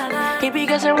alone. Keep it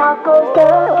guessing what goes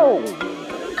down.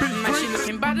 Man, she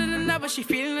looking better than ever, she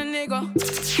feeling a nigga.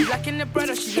 She lacking the bread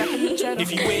or she lacking the cheddar.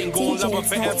 If you ain't gon' love her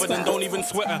forever, then don't even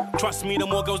sweat her. Trust me, the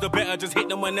more girls the better, just hit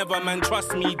them whenever, man.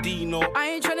 Trust me, Dino. I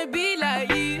ain't tryna be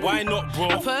like you. Why not, bro?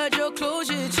 I've heard your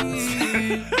closure, G.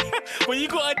 When you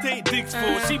gotta take dicks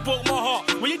for, she broke my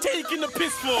heart. When you taking the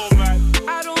piss for, man?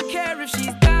 I don't care if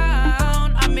she's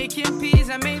down. I'm making peas,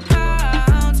 I make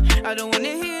pounds. I don't wanna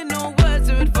hear no words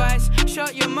of advice.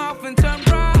 Shut your mouth and turn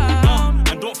round.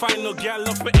 And don't find no gal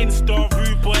off an Insta,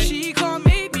 rude boy. She can't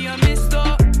make me a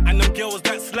mister. And them girls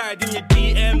that slide in your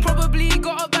DM probably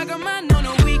got a bag of man on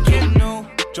a weekend, no.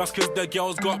 Just cause the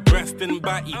girls got breast and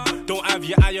batty. Don't have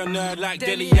your eye on her like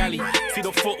Deli Alley. See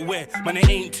the footwear, man, it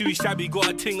ain't too shabby. Got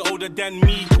a ting older than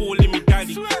me, calling me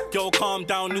daddy. Girl, calm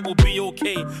down, it will be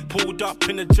okay. Pulled up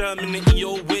in the German and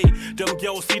EO way. Them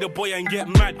girls see the boy and get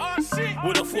mad.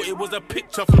 Would've thought it was a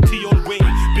picture from Tion Wayne.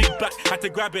 Big back, had to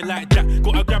grab it like that.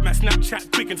 Gotta grab my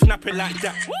Snapchat quick and snap it like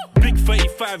that. Big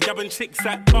 35, grabbing chicks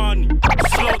at Barney.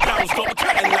 Slow down, stop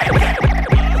chatting like that.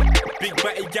 Big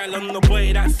batty gal on the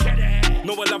boy, that's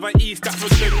no, I love her East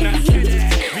African, that's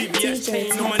VVS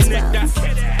chain on my neck, that's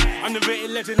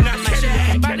underrated legend, that's she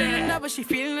looking better than ever, she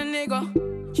feeling a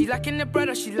nigga. She lacking the bread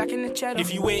or she lacking the cheddar.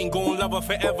 If you ain't gon' love her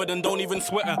forever, then don't even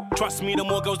sweat her. Trust me, the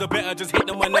more girls the better, just hit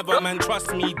them whenever, man.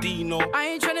 Trust me, Dino. I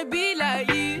ain't tryna be like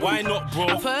you. Why not, bro?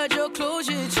 I've heard your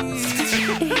closure, G.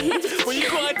 When you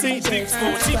gotta take things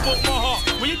for, she broke my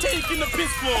heart. When you taking the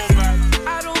piss for, man?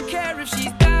 I don't care if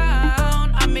she's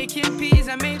down. I'm making peas,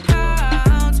 I make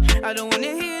pounds. I don't wanna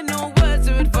hear no words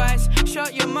of advice.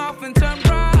 Shut your mouth and turn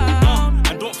round.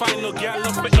 And don't find no gal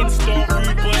off an Insta,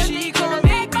 rude boy. She can't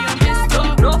make me a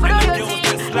mister. No for your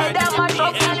team, let that mash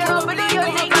up. No for your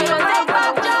team,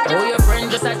 oh, your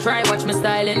friend just a try, watch me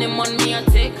style and him on me a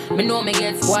tick. Me know me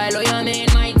get spoiled, oh you mean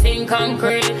my thing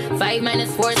concrete. 5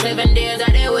 minutes for 7 days of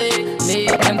the week. Me,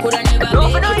 them coulda never be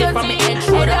put it from me head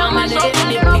shoulder. I'm a little in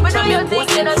the picture, me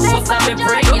posted, most of me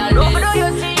bring y'all no for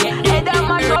your team, let that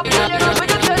mash up.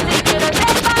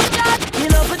 You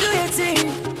know for do your thing.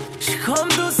 She come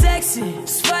too sexy,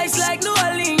 spice like New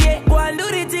Orleans, yeah. Go and do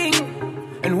the thing.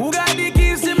 And who got the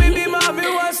keys to me be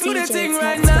Marvin? What's do the thing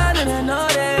right now? And I know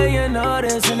that you know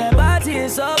this. And that body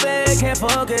is so big, can't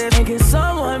focus. And can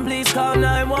someone please call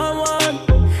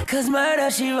 911? Cause murder,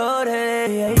 she wrote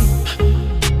it, yeah.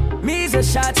 Me's a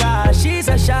shotter, she's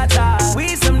a shotter.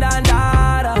 We some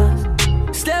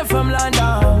dandadas. Step from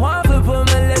London, one foot put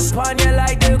my lips on you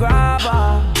like the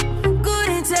grabber. Good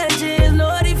intentions,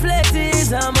 no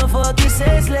deflectors. I'm a fucking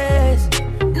senseless.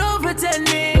 No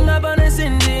pretending, I'm on a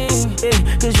sending.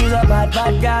 Cause you's a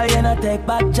bad girl, you know take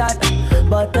back chat.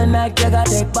 But tonight you gotta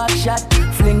take back shot.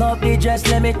 Fling up the dress,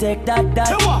 let me take that.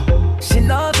 She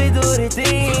know fi do the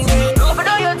thing. No for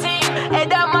do your thing, head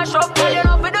down mash up. Girl, you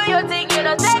know fi do your thing, you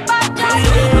know take back chat.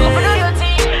 No for do your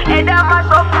thing, head down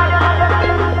mash up.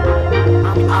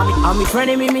 I'm me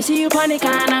friend, me see you on the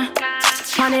corner.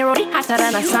 On the road, hotter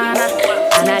than a sauna.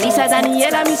 Annalisa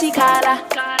Daniela, me see Carla.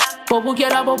 Bobu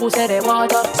girl, Bobu say the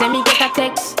water. Send me get a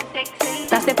text.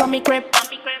 That's the from me crib.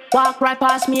 Walk right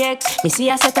past me ex. Me see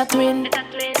I set a twin.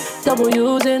 Double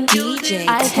using DJ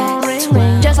iPhone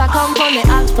ring. Just I come from the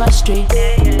Oxford Street.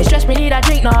 It's just me need a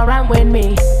drink, no run with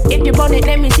me. If you burn it,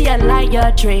 let me see a light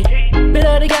your tree.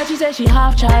 Below the girl, she said she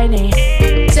half Chinese.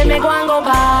 Say me go and go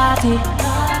party.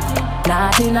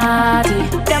 Naughty, naughty.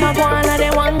 Them a go and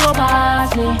they want go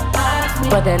past me.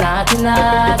 but they're naughty.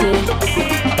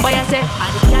 Boy, I say,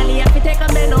 I the girl have to take a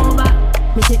bend over.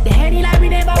 Me sit the heady like we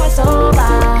never was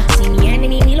sober. See me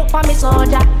enemy, me look for me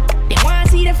soldier. They wanna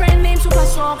see the friend named Super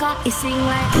Smoker. He sing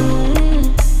like,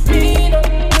 me no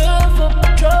love for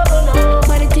trouble, no.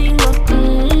 But the thing of,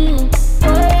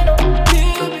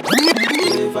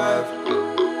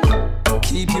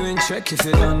 keep you in check if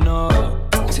you don't know.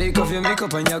 Take off your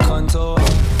makeup and your contour. To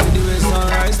the way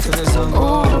sunrise to the sun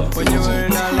go. When you're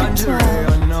wearing that lingerie,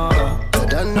 I know. You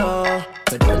don't know,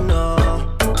 you don't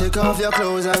know. Take off your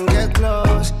clothes and get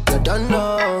close. You don't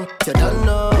know, you don't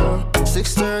know.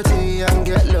 6:30 and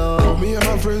get low. Me and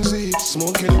my friends eat,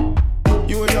 smoking.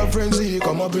 You and your friends eat,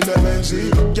 come up in the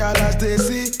Benzie. Girl, I stay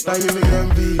see, now you make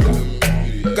envy.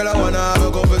 Girl, I wanna have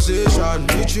a conversation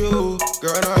with you.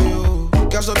 Girl, are you?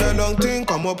 Catch up that long thing,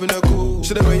 come up in the cool.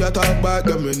 See the way you talk back,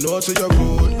 get me know to your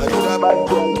road. I do that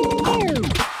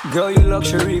bad. Girl, you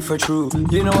luxury for true.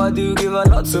 You know I do give a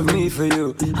lots of me for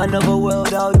you. Another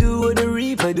world I'll do what the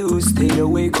reaper do. Stay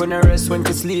awake when I rest, when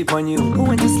to sleep on you.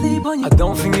 When to sleep on you. I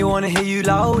don't think you wanna hear you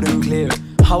loud and clear.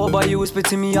 How about you whisper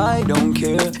to me, I don't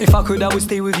care. If I could, I would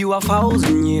stay with you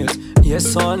 1,000 years.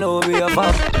 Yes, I know it'll be a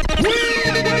vibe.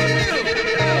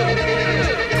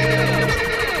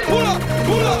 Pull up,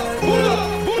 pull up, pull up.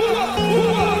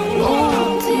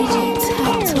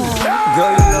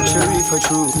 Girl, you luxury for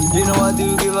true. You know I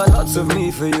do give a lots of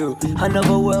me for you.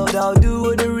 Another world I'll do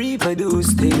what the reaper do.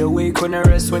 Stay awake when I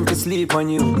rest, when to sleep on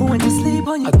you. When to sleep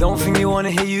on you. I don't think you wanna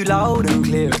hear you loud and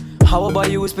clear. How about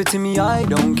you whisper to me, I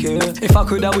don't care. If I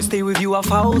could, I would stay with you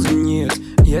 1,000 years.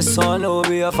 Yes, I know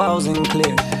it'll be 1,000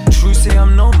 clear. True say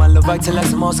I'm no man, love acting like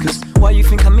some Oscars. Why you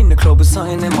think I'm in the club with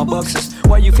something in my boxes?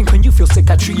 Why you think when you feel sick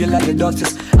I treat you like the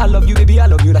doctors? I love you, baby, I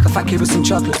love you like a fat kid with some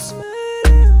chocolates.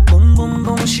 Boom, boom,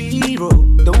 boom, she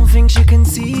wrote. Don't think she can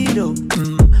see though.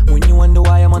 When you wonder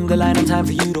why I'm on the line in time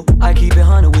for you though, I keep it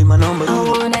 100 with my number. I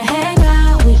wanna hang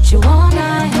out with you all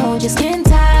night, hold your skin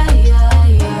tight.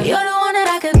 You're the one that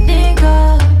I can think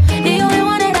of, the only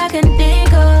one that I can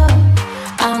think of.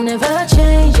 I'll never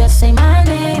change, just say my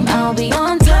name, I'll be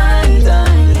on time.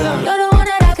 You're the one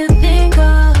that I can think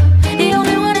of, the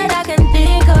only one that I can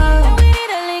think of. We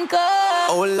need a link up.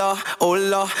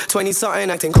 Hola, 20-something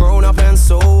acting grown up and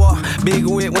so big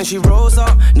wit when she rolls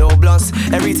up, no blunts.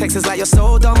 Every text is like you're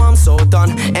so dumb, I'm so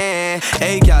done.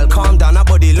 Hey gal, calm down, that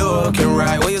body looking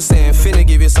right. What you saying? Finna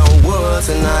give you some wood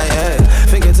tonight.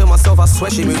 Thinking to myself, I swear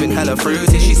she moving hella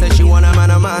fruity. She said she want a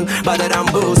man, better than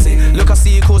Boosie. Look, I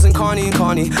see you causing Carney.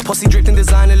 Posse dripped in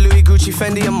designer, Louis, Gucci,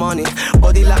 Fendi and Money.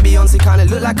 Body like Beyonce, kinda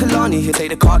look like Kalani. Here, take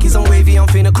the car keys, I'm wavy, I'm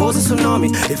finna cause a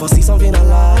tsunami. If I see something I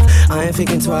like, I ain't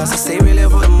thinking twice. I say we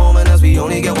live for the moment as we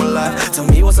only get one life. Tell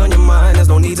me what's on your mind, there's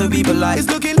no need to be polite. It's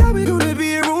looking like we're gonna be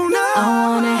here all night. I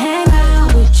wanna hang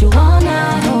out with you all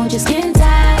night, hold your skin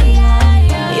tight.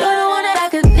 You're the one that I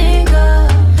can think of,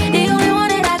 the only one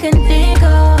that I can think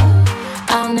of.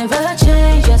 I'll never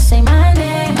change, just say my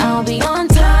name, I'll be on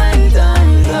time.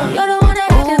 You're the one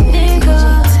that I can think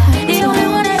of, the only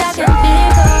one that I can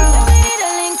think of. We need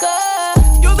a link up.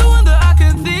 You're the one that I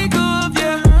can think of,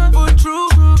 yeah. For true,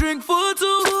 drink for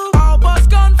two. I'll bust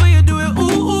gun for you, do it,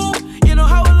 ooh. You know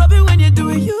how I love it when you do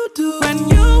it, you do. When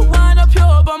you wind up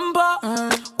your bumper,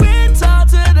 winter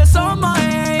to the summer,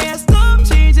 yeah. Stop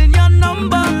changing your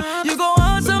number. You go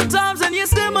on sometimes and you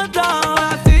simmer down.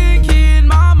 I think in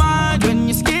my mind when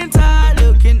your skin tight,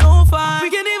 looking all fine. We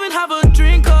can even have a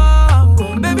drink up,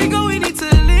 baby girl, we need to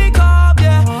link up,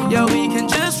 yeah. Yeah, we can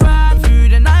just ride through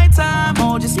the nighttime,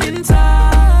 hold your skin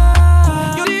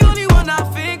tight. You're the only one I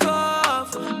think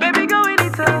of, baby girl, we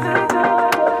need to link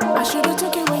up. I should've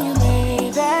took it when you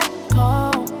made that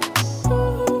call.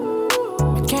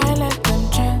 I can't let them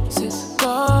chances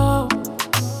go.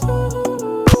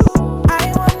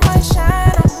 I want my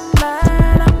shine up,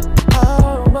 man up.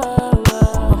 Oh,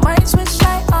 my mind switch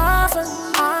right off and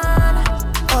on.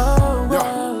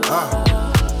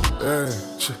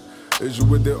 Is you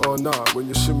with it or not? When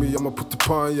you shimmy, I'ma put the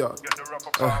pawn ya.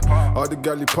 All the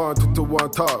galley pawn to the one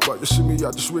talk, but you shimmy,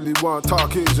 I just really want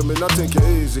talk easy. I mean, I think you're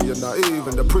easy, you're not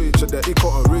even the preacher that he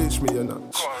couldn't reach me, you know.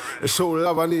 It's so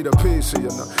love, I need a piece of you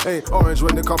know. Ain't orange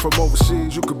when they come from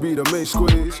overseas, you could be the main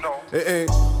squeeze. It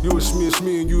ain't you, it's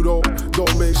me and you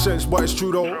don't make sense, but it's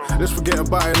true though. Let's forget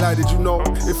about it, like did you know?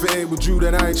 If it ain't with you,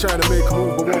 then I ain't trying to make a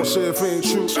move, but won't say if it ain't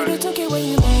true. Should've took it when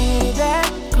you made that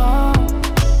call.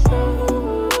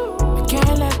 I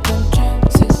can't let them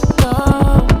chances go.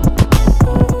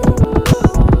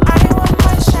 I want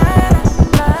my shine up,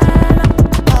 man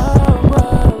up. Oh,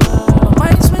 my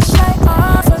mind switch right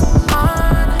off and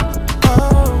on.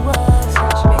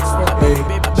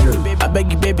 I beg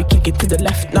you, baby, kick it to the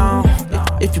left now.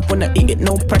 If you wanna eat it,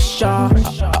 no pressure.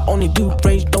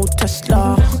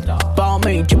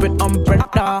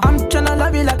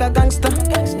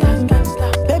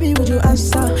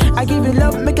 you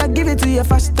love, make I give it to you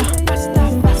faster.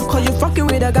 Cause you fucking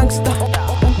with a gangster.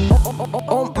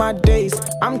 All my days,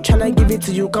 I'm tryna give it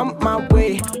to you, come my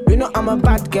way. You know I'm a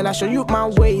bad girl, I show you my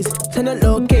ways. Send a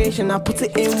location, I put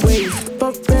it in ways.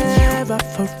 Forever,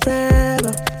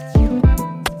 forever.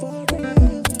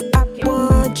 I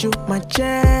want you, my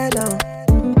channel.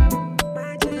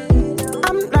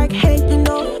 I'm like, hey, you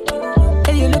know,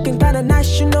 hey, you looking kinda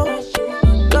nice, you know.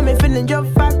 Got me feeling your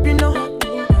vibe, you know.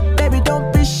 Baby,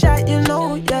 don't be shy, you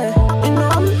know, yeah. You know,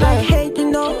 I'm like, hey, you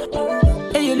know,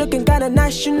 hey, you looking kinda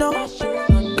nice, you know.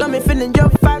 Got me feeling your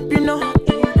vibe, you know.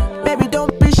 Baby,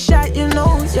 don't be shy, you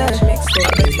know, yeah.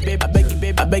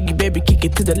 I beg you, baby, kick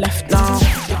it to the left now.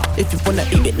 If you wanna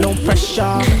eat it, no pressure.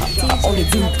 I only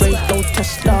do break, don't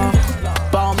test her.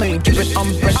 Barmaid, give it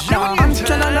umbrella. I'm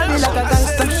tryna love you like a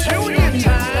gangster.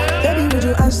 Baby, would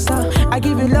you answer? I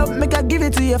give you love, make I give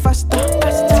it to you faster.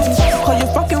 Cause you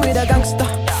fucking with a gangster.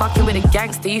 Fucking with a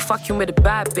gangster, you fucking with a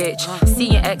bad bitch.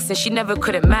 See your ex and she never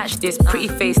couldn't match this. Pretty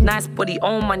face, nice body,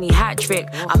 own money, hat trick.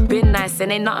 I've been nice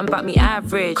and ain't nothing but me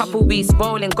average. Couple weeks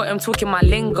rolling, got him talking my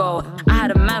lingo. I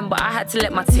had a man, but I had to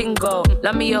let my ting go.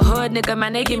 Love me a hood, nigga,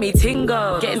 man, they give me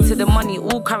tingo. Getting to the money,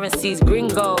 all currencies,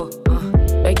 gringo.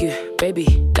 Beg you, baby,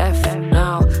 left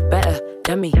now, better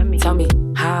than me, tell me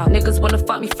how. Niggas wanna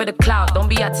fuck me for the clout. Don't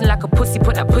be acting like a pussy,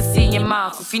 put that pussy in your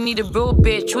mouth. If you need a real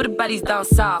bitch, all the baddies down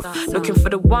south. Looking for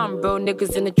the one, real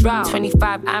niggas in the drought.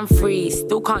 25 and free,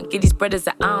 still can't give these brothers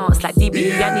an ounce. Like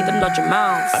DB, I need them large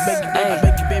amounts.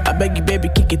 I beg you, baby,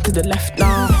 kick it to the left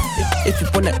now. If you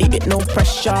wanna eat it, no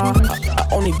pressure. I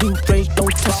only do break,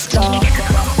 don't test her.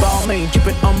 Barmaid,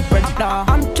 drippin' umbrella.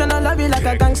 I'm tryna love you like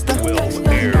a gangster.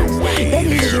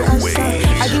 Baby, would you answer?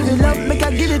 I give you love, make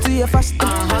I give it to you faster.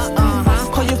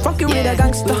 Cause you fucking with a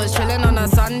gangster. We was chillin' on a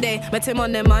Sunday, met him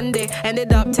on the Monday.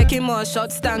 Ended up taking more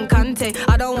shots than Kante.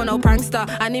 I don't want no prankster,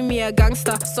 I need me a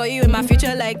gangster. Saw you in my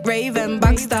future like Raven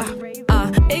Baxter.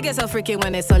 It gets so freaky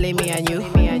when it's only me and you.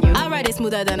 I ride it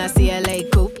smoother than a CLA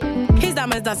coupe. His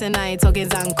diamonds dancing, I ain't talking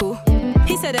Zanku.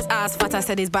 He said his ass fat, I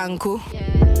said his banku.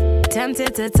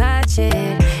 Tempted to touch it.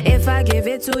 If I give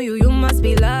it to you, you must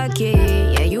be lucky.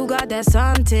 Yeah, you got that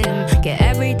something. Get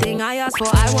everything I ask for,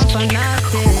 I want for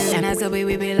nothing. And that's the way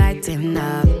we be lighting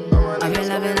up. I've been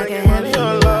loving like a heavy.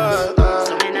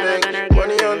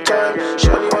 Money on time,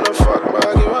 shawty wanna fuck, but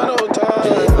I give her no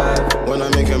time. When I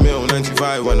make a meal,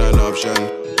 95 when an option.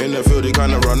 In the field, they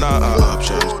kinda run out of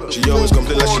options. She always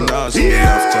complain like she knows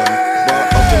enough time.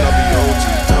 But often I'll be OT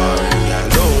time.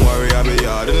 Don't worry, I'll be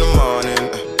out in the morning.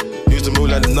 Used to move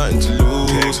like there's nothing to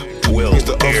lose. Used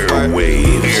to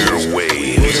Airwaves.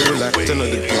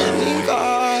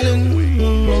 Calling,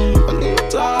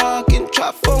 talking,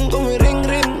 trap phone going ring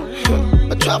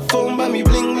ring. A trap phone by me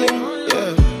bling bling.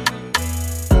 Yeah.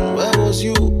 Where was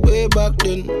you way back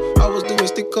then? I was doing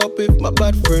stick up with my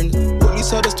bad friend.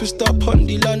 Police had us twist up on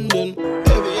the London.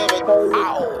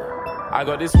 I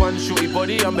got this one shorty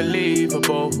body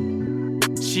unbelievable.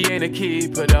 She ain't a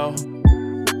keeper though.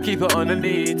 Keep her on the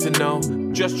need to know.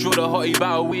 Just drew the hottie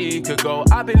about a week ago.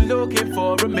 I've been looking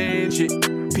for a main chick.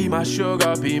 Be my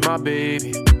sugar, be my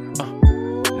baby.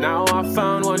 Now I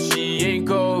found one, she ain't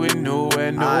going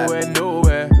nowhere.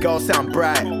 Girl sound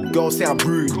bright, girl sound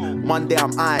rude. Monday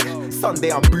I'm aight,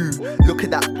 Sunday I'm boo. Look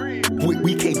at that,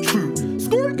 we came true.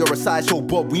 You're a sideshow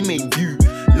Bob, we made you.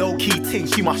 Low-key ting,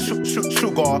 she my sugar.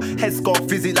 Headscarf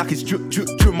visit like it's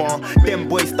drummer. Them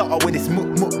boys stutter when it's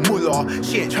muller.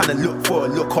 She ain't tryna look for a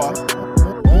looker.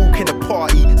 Walk in the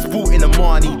party, sporting the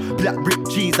money. Black ripped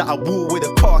jeans that I wore with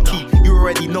a car key. You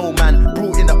already know, man,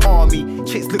 brought in the army.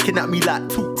 Chicks looking at me like,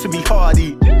 talk to me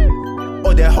hardy.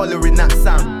 Or they're hollering that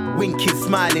sound. Winking,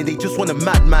 smiling, they just want a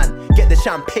madman. Get the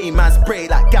champagne, man, spray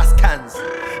it like gas cans.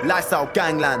 Lifestyle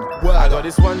gangland. Word. I got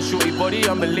this one shorty body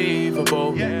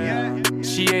unbelievable.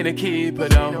 She ain't a keeper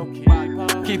though.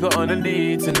 Keep her on the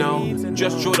need to know.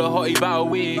 Just drew the hottie about a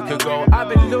week ago. I've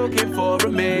been looking for a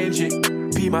main chick.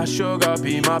 Be my sugar,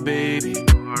 be my baby.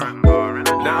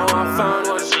 Now I found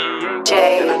what she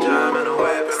ain't.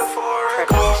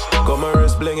 Got my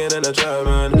wrist blingin' in a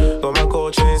German. Got my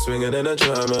gold chain swinging in a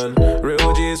German.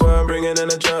 Real G's where I'm bringing in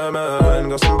a German.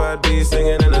 Got some bad beats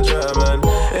singing in a German.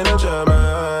 In a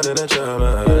German, in a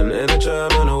German. In a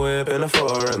German, a whip in a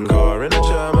foreign car. In a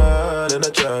German, in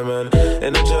a German.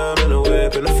 In a German, a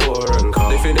whip in a foreign car.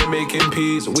 They think they making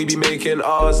peace, we be making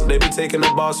ours. They be taking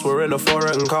the bus, we're in a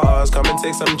foreign cars. Come and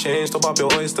take some change, top up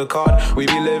your Oyster card. We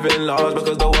be living large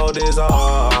because the world is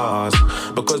ours.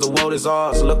 Because the world is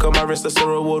ours. Look at my wrist, that's a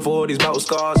reward for all these battle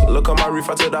scars. Look at my roof,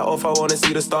 I took that off, I wanna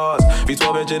see the stars.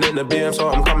 V12 engine in the BM, so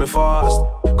I'm coming fast.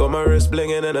 Got my wrist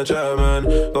blinging in a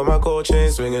German. Got my gold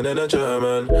chain swinging in a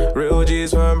German. Real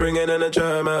G's where I'm bringing in a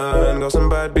German. Got some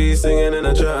bad beats singing in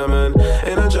a German.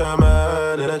 In a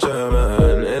German, in a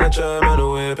German. In a German, a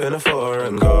whip in a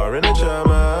foreign car. In a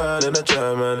German, in a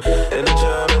German. In a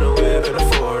German, a whip in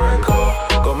a foreign car.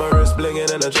 Got my wrist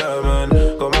blinging in a German.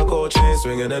 Got my gold chain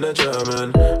swinging in a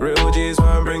German. Real G's where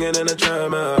I'm bringing in a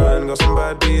German. Got some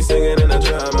bad beats singing in a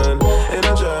German. In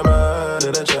a German,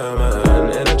 in a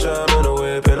German. In a German, a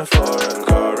whip in a foreign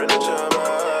car. In a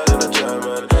German, in a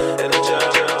German. In a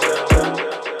German.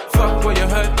 Fuck what you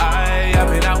heard, I've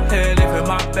been out here living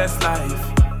my best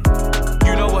life.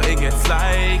 You know what it gets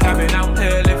like, I've been out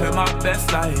here living my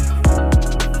best life.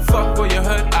 Fuck what you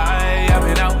heard, I've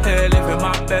been out here living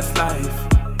my best life.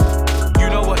 You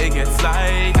know what it gets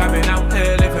like, I've been out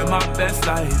here living my best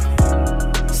life.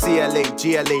 CLA,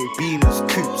 GLA, Beamers,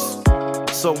 Coops.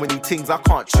 So many things I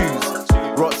can't choose.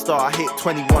 Rockstar, I hit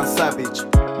 21 Savage.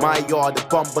 My yard, the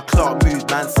bumper clock moves.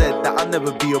 Man said that I'll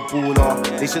never be a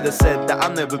baller. They should have said that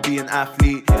I'll never be an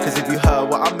athlete. Cause if you heard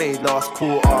what I made last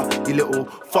quarter, you little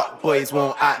fuck boys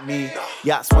won't at me.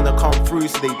 Yats wanna come through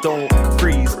so they don't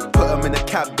freeze. Put them in a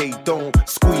cab, they don't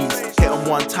squeeze. Hit them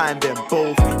one time, then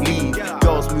both leave.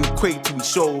 Girls move quick till we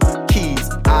show keys.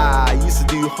 I used to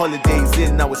do holidays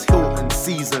in, now it's Hilton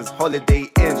Seasons, Holiday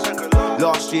Inn.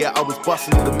 Last year I was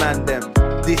busting all the man them.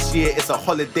 This year it's a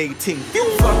holiday ting.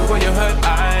 Fuck what you heard,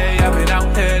 I've been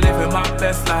out here living my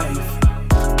best life.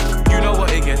 You know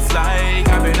what it gets like,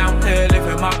 I've been out here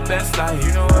living my best life.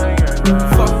 You know what it gets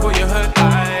like. Fuck what you heard,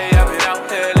 I've been out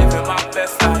here living my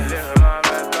best life.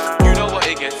 You know what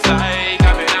it gets like,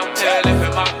 I've been out here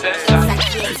living my best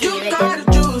life. You got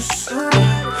the juice,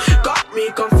 got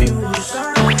me confused.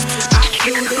 I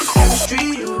feel this chemistry,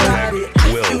 you got it.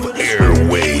 12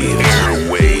 airwaves.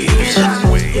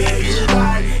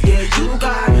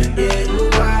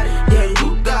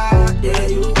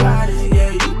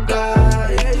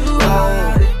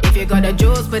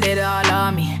 Put it all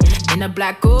on me. In a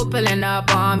black coupe pulling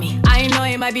up on me. I know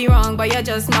it might be wrong, but you're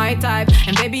just my type.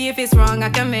 And baby, if it's wrong, I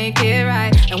can make it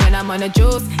right. And when I'm on the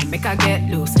juice, make I get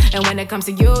loose. And when it comes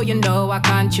to you, you know I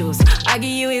can't choose. I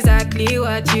give you exactly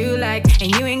what you like.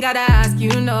 And you ain't gotta ask,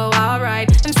 you know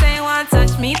alright. I'm saying one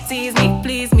touch me, tease me,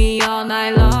 please me all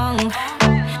night long.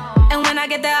 And when I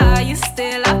get the eye, you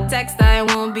still up text, I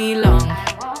won't be long.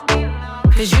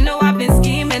 Cause you know I've been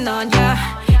scheming on ya.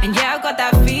 And yeah, I got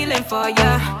that feeling for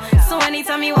ya. So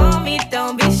anytime you want me,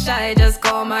 don't be shy, just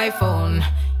call my phone.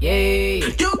 Yeah.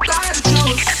 You got the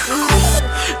juice,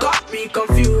 got me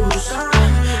confused.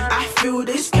 I feel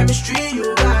this chemistry,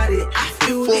 you got it. I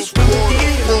feel this remedy,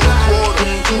 you got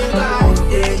it. Yeah, you got it.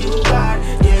 Yeah, you got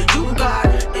it. Yeah, you got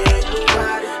it. Yeah, you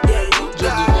got it. Yeah, you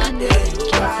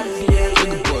got it. Yeah,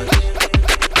 you got it. Yeah,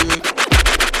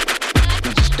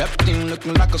 you Stepped in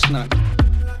looking like a snack.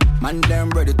 Man, damn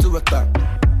ready to attack.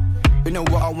 You know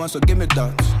what I want, so give me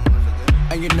that.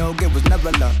 And you know it was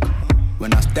never luck.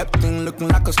 When I stepped in looking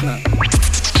like a snack.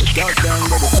 The girls damn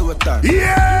ready to attack.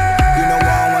 Yeah! You know what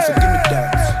I want, so give me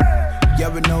that. Yeah,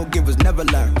 we know it was never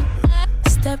luck.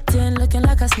 Stepped in looking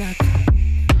like a snack.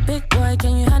 Big boy,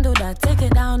 can you handle that? Take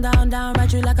it down, down, down,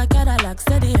 ride you like a Cadillac.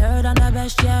 Steady heard on the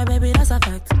best, yeah, baby, that's a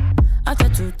fact. After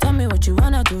two, tell me what you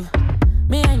wanna do.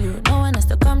 Me and you, no one has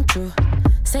to come true.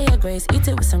 Say your grace, eat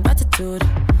it with some gratitude.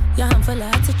 Your hand full of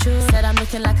attitude. Said I'm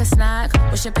looking like a snack.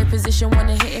 What's your pay position?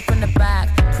 Wanna hit it from the back.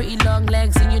 Pretty long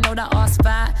legs and you know that ass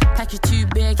fat. Pack you too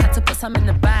big, had to put some in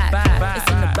the back.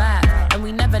 It's in the back, and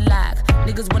we never lack.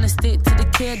 Niggas wanna stick to the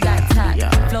kid like tack.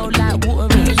 Flow like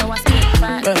water, you know I spit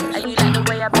back. And you like the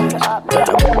way I back it up.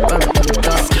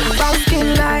 Brown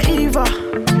skin like Eva,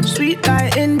 sweet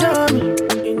like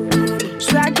Indomie.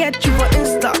 So I get you for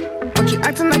Insta, but you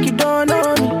acting like you don't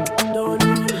know me.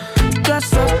 Just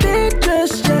so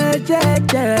dangerous, yeah, yeah,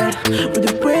 yeah. With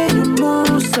the way you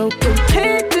move, so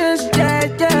contagious, yeah,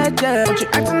 yeah, yeah. But you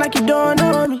acting like you don't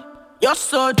know me. You're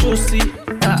so juicy,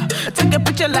 I take a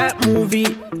picture like movie.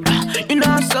 You know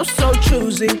I'm so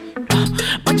choosy,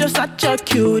 but you're such a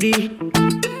cutie.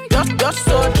 You're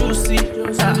so juicy,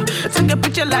 I take a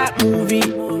picture like movie.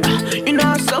 You know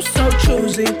I'm so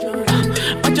choosy,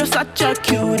 but you're such a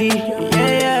cutie. Yeah,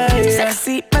 yeah, yeah.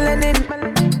 Sexy melanin,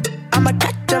 I'ma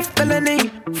catch a felony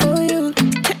for you.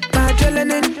 Hit my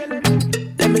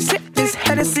adrenaline. Let me sip this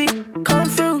Hennessy. Come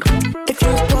through. If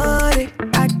you want it,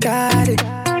 I got it.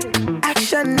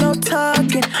 Action, no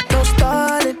talking, no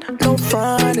stalling, no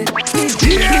fronting. Brown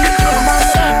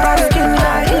skin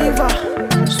like Eva,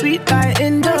 sweet like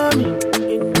Indomie.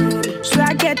 So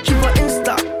I get you for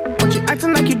Insta, but you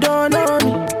acting like you don't know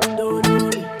me.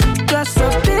 Just so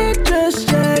dangerous,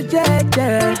 yeah, yeah,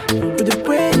 yeah. With the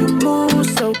way you move,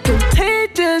 so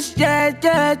contagious.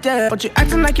 but you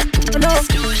acting like you know.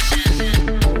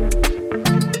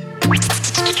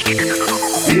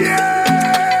 Yeah!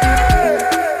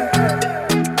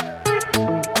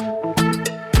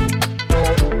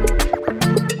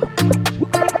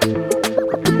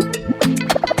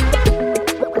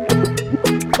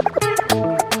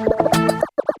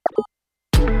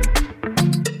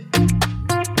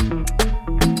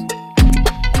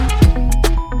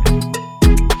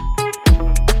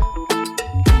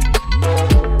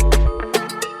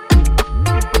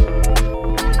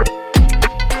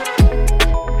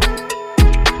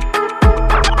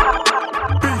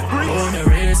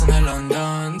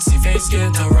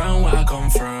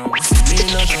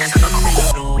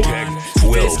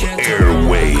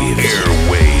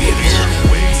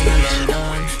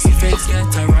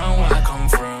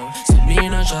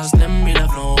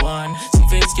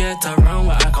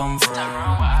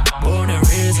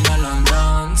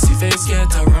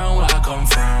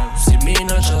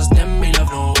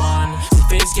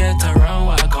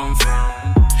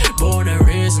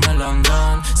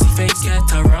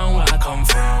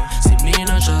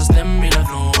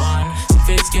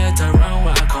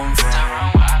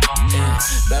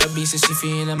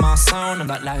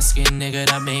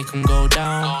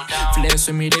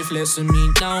 With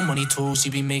me now, money too, she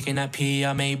be making that P,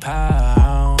 I made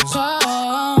pounds.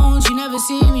 Pounds, you never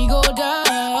see me go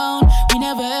down. We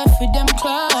never F with them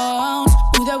clowns.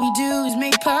 All that we do is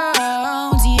make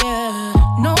pounds, yeah.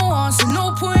 No answer,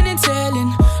 no point in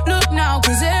telling. Look now,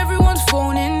 cause everyone's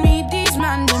phoning me. These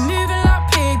man, they're moving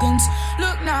like pagans.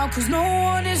 Look now, cause no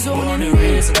one is owning me. Born and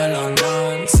raised in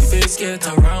London. See face get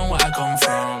around where I come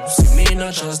from. See me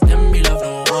not trust them, me love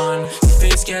no one. See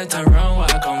face get around where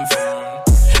I come from.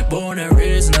 Born and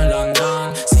raised in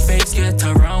London. See face get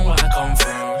around where I come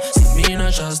from. See me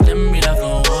not trust them, me love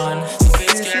no one. See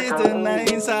face get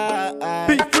around.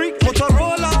 Big freak,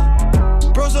 Motorola.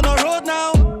 Bros on the road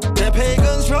now. The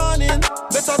pagans running.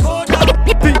 Better go down.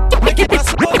 Make it a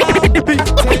slow down.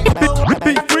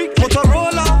 Big freak,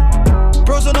 Motorola.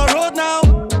 Bros on the road now.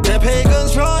 The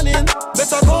pagans running.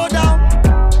 Better go down.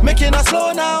 Making a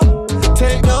slow now.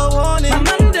 Take no warning.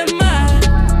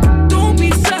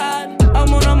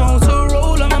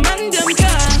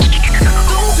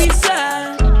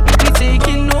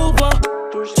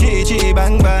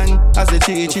 Bang bang, as the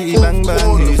chi bang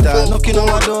bang. You start knocking on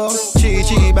my door.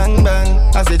 Chi bang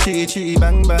bang, as the chi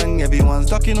bang bang. Everyone's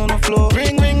ducking on the floor.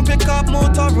 Ring ring, pick up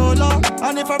Motorola.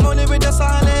 And if I'm rolling with the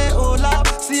silent, hold up.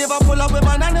 See if I pull up with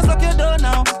my nines, lock your door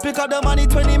now. Pick up the money,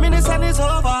 20 minutes and it's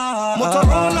over.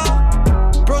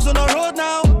 Motorola, bros on the road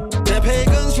now. The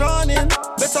pagans running,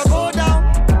 better go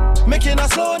down. Making a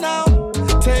slow now.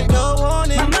 Take no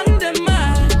warning. My man them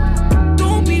mad,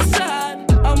 don't be sad.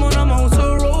 I'm on a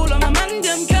Motorola.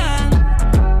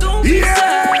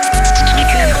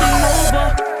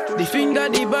 They think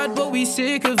that they bad, but we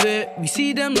sick of it. We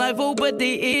see them live, oh, but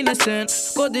they innocent.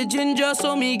 Got the ginger,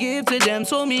 so me give to them,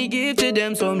 so me give to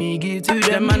them, so me give to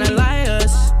them. Man, are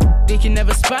liars. They can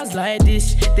never spaz like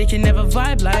this. They can never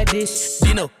vibe like this.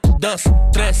 Dino, dos,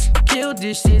 tres, kill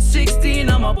this shit. 16,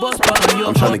 I'm a boss, but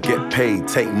I'm trying to get paid,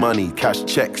 take money, cash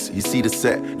checks. You see the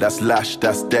set, that's Lash,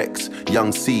 that's Dex.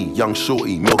 Young C, Young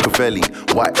Shorty,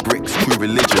 Milcavelli, White Bricks, True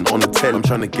Religion on the telly. I'm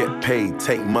trying to get paid,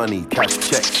 take money, cash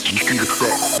checks. You see the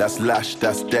set, that's Lash,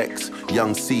 that's Dex.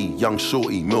 Young C, Young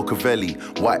Shorty,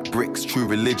 Milcavelli, White Bricks, True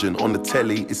Religion on the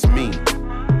telly. It's me.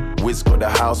 Wiz got the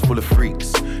house full of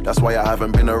freaks. That's why I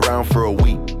haven't been around for a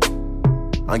week.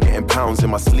 I'm getting pounds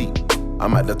in my sleep.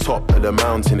 I'm at the top of the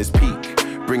mountain, it's peak.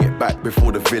 Bring it back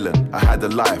before the villain. I had a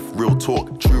life, real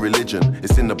talk, true religion.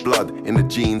 It's in the blood, in the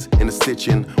jeans, in the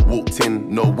stitching. Walked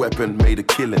in, no weapon, made a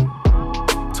killing.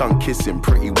 Tongue kissing,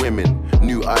 pretty women.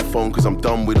 New iPhone cause I'm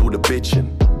done with all the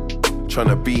bitching.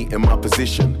 Tryna be in my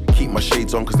position. Keep my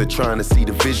shades on cause they're trying to see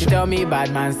the vision. She tell me,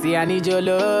 bad man, see I need your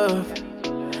love.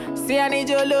 See I need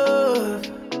your love.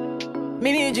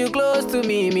 Me need you close to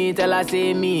me. Me tell her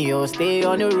say me, oh stay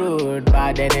on the road.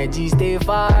 Bad energy stay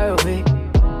far away.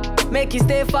 Make you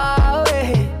stay far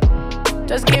away.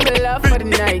 Just give me love for the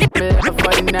night. Love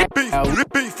for the night.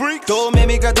 Beat freak. Don't make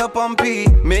me get up on P.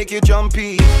 Make you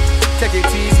jumpy. Take it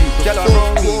easy. Girl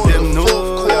around me. Them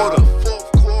know.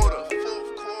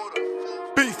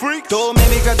 Beat freak. Don't make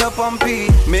me get up on P.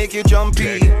 Make you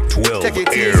jumpy. Take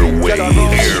it easy. Girl around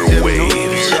me.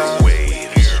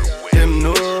 Them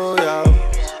know.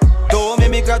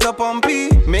 Got up on P,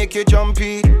 make you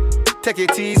jumpy. Take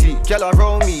it easy, girl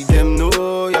around me. Them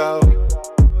know ya,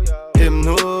 them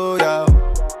know ya.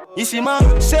 You see my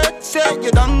set,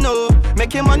 you don't know.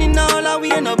 Making money now, like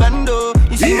we in a bando.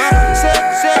 You see my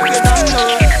set, you don't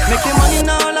know. Making money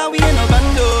now, like we in a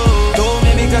bando. Don't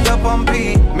make me get got the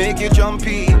pumpy, make you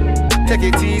jumpy. Take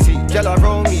it easy, girl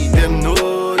around me. Them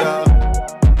know ya,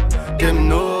 them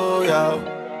know ya.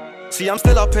 See, I'm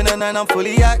still up in the night, I'm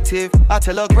fully active. I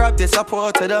tell her grab this, I put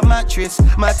her to the mattress.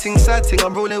 My ting sad ting,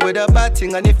 I'm rolling with a bad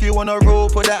ting. And if you wanna roll,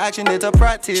 put the action into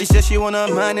practice. She said she want a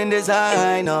man in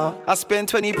designer. I spend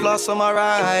 20 plus on my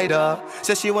rider.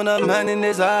 Said she want a man in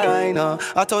designer.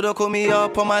 I told her call me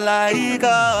up on my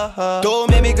Liga.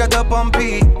 Don't make me get the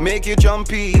pumpy, make you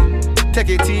jumpy. Take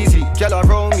it easy, girl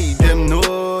around me. Them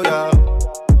know ya,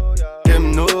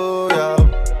 them know ya.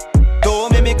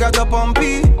 Don't make me get the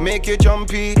pumpy, make you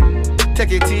jumpy.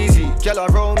 Take it easy, girl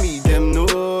around me. Them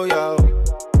know ya,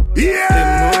 yeah. Them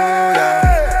know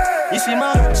ya. You see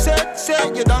my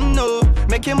set, you don't know.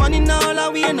 Making money now,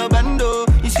 like we in a bando.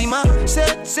 You see my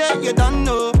set, you don't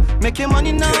know. Making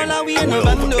money now, like we in a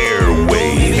bando.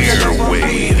 Make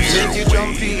you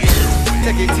jumpy.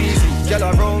 Take it easy, girl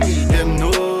around me. Them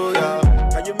know ya.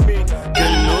 How you mean?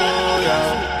 Them know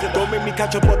ya. Don't make me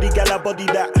catch a body, girl, I body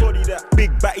that.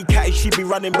 Big batty catty, she be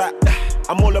running back.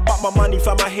 I'm all about my money,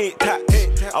 fam, I hate tax.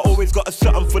 I always got a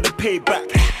something for the payback.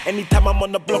 Anytime I'm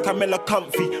on the block, I'm hella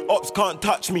comfy. Ops can't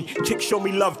touch me, chicks show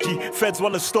me love, G. Feds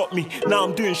wanna stop me, now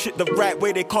I'm doing shit the right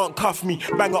way, they can't cuff me.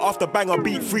 Banger after banger,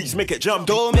 beat freeze, make it jump.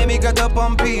 Don't make me get the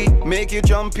pumpy, make you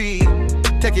jumpy.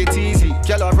 Take it easy,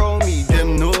 girl around me.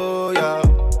 Them know ya,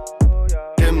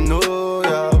 them know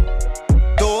ya.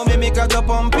 Don't make me get the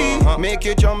pumpy, make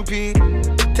you jumpy.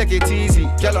 Take it easy,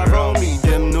 girl around me.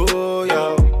 Them know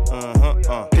ya,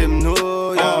 them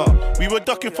know ya. We were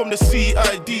ducking from the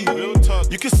CID.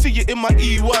 You can see it in my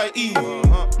EYE.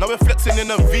 Now we're flexing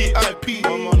in a VIP.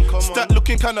 Stat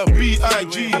looking kinda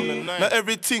BIG. Now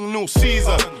everything new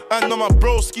season. And on my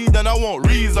broski, then I want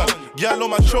reason. Girl on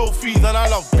my trophies, and I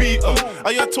love beat 'em.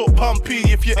 I ain't talk pumpy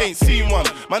if you ain't seen one.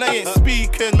 Man, I ain't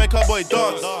speaking, make a boy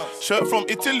dance. Shirt from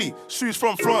Italy, shoes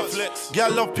from France.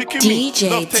 Girl love picking me,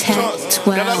 love take chance.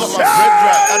 Then I got my bread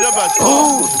right, I never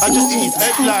dance. I just eat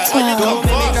headlight, I don't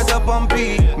make me get the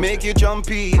pumpy, make you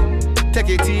jumpy. Take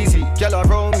it easy, girl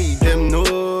around me. Them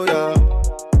know ya,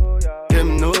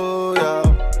 them know ya.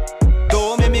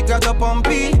 Don't make me get the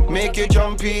pumpy, make you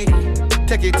jumpy.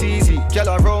 Take it easy, girl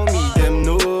around me. Them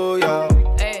know ya,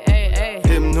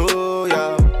 them know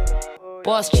ya.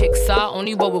 Boss chicks, I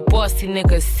only roll with bossy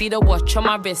niggas. See the watch on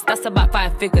my wrist, that's about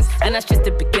 5 figures. And that's just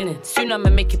the beginning, soon I'ma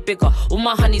make it bigger. All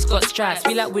my honeys got stripes,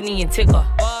 we like Winnie and Tigger.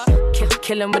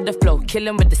 Killin' with the flow,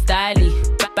 killin' with the stylie.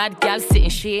 Bad gal sitting,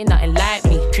 she ain't nothing like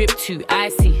me. Drip too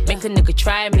icy, make a nigga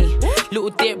try me. Little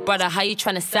dick brother, how you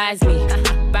tryna size me?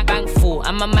 Bank full,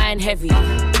 and my mind heavy.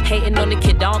 Hating on the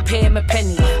kid, I don't pay him a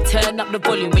penny. Turn up the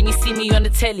volume when you see me on the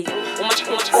telly.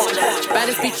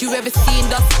 Baddest bitch you ever seen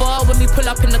thus far when we pull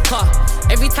up in the car.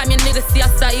 Every time your nigga see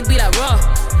us out, he be like, raw.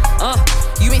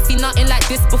 You ain't seen nothing like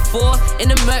this before. In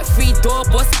the Murphy door,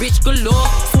 boss bitch galore.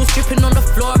 Still stripping on the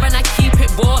floor and I keep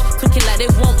it raw. Cooking like they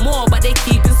want more, but they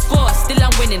keeping score. Still I'm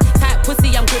winning, tight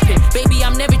pussy I'm gripping. Baby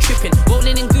I'm never tripping,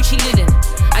 rolling in Gucci linen.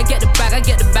 I get the bag, I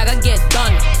get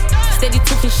done. Steady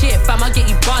talking shit, fam, I get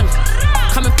you bun.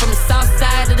 Coming from the south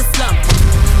side of the slum.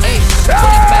 Hey,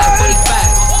 body bag.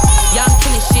 Yeah, I'm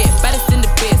killing shit, baddest in the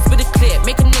biz. With a clip,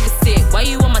 make a nigga sick. Why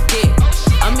you on my dick?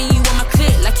 I mean you on my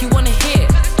clip, like you wanna hit.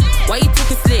 Why you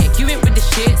talking slick? You ain't with the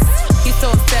shits. He's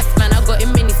so obsessed, man, I got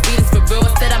him in his feelings for real.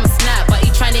 Said I'm a snap, but he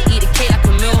tryna eat a cake like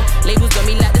a meal. Labels on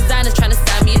me like designers tryna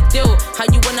sign me a deal. How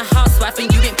you want a housewife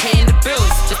and you ain't paying the bills?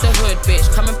 Just a hood bitch,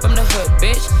 coming from the hood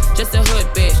bitch. Just a hood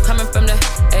bitch, coming from the,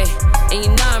 ayy. And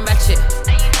you know I'm ratchet,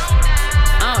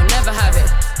 I don't never have it.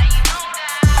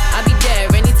 I be there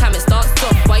anytime it starts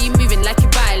off. Why you moving like you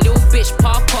buy a little bitch,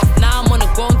 park off. Now I'm on a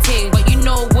grown team, but you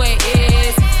know what it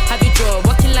is. Have your draw,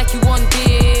 rocking like you want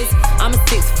this. I'm a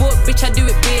 6 foot bitch, I do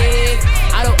it big.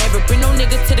 I don't ever bring no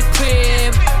nigga to the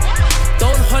crib.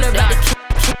 Don't holler at the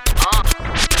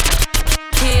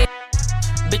kid.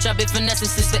 Bitch, I been finessing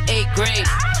since the 8th grade.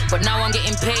 But now I'm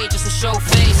getting paid just to show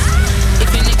face.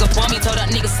 If your nigga bomb me, tell that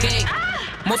nigga skate.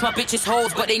 Most my bitches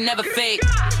hoes, but they never fake.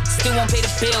 Still won't pay the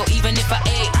bill, even if I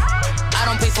ate. I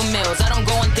don't pay for meals, I don't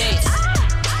go on dates.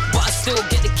 But I still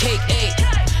get the cake, ayy.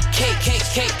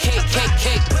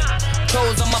 Cake.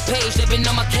 Trolls on my page, they been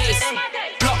on my case.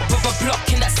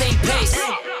 Block in that same pace.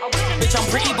 Bitch, I'm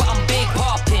pretty, but I'm big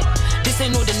poppin'. This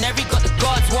ain't ordinary, got the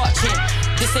guards watching.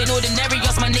 This ain't ordinary,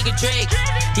 ask my nigga Drake.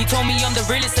 He told me I'm the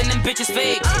realest and them bitches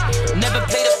fake. Never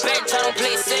play the bench, I don't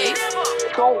play safe.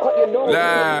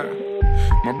 Lie.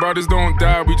 My brothers don't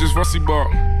die, we just rusty bark.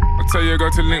 I tell your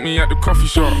girl to link me at the coffee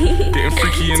shop. Getting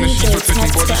freaky in the sheets for taking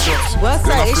body shots. What's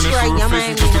up? It's straight. Y'all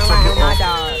ain't me no right with my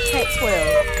dog. Take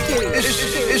 12. Period.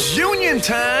 It's union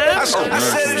time. I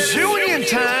said it's union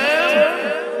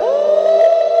time.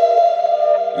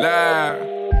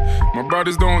 Lie. My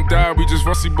brothers don't die, we just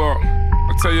rusty bark.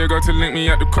 I tell your girl to link me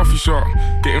at the coffee shop.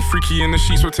 Getting freaky in the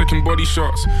sheets, we're taking body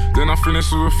shots. Then I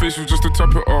finish with a facial just to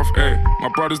top it off. Ay, my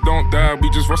brothers don't die, we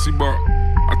just rusty bark.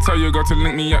 I tell your girl to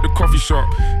link me at the coffee shop.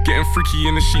 Getting freaky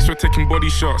in the sheets, we're taking body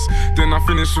shots. Then I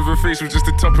finish with a facial just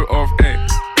to top it off. Ay,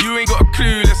 you ain't got a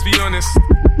clue, let's be honest.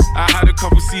 I had a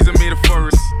couple seasons made a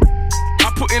forest.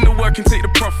 I put in the work and take the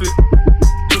profit.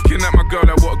 Looking at my girl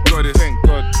like what a goddess. Thank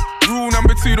God. Rule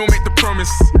number 2, don't make the promise.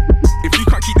 If you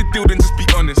can't keep the deal, then just be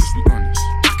honest.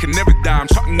 I can never die, I'm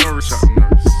Chuck Norris.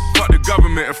 Fuck the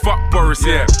government and fuck Boris,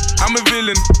 yeah. I'm a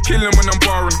villain, killing when I'm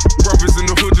barring. Brothers in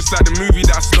the hood, just like the movie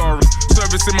that I star in.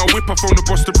 Service in my whip, I phone the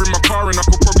boss to bring my car in. I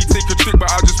could probably take a trick,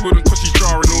 but I just wouldn't cause she's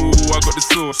jarring. Ooh, I got the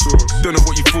sauce. Don't know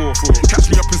what you for.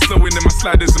 Catch me up and slowing in my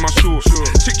sliders and my shorts.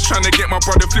 Chick's trying to get my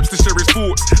brother flips to share his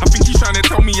thoughts. I think he's trying to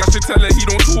tell me I should tell her he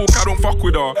don't talk, I don't fuck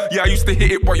with her. Yeah, I used to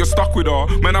hit it, but you're stuck with her.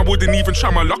 Man, I wouldn't even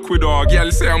try my luck with her. Yeah,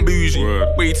 let's say I'm bougie,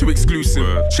 way too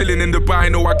exclusive. Chilling in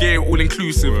Dubai, know I get it all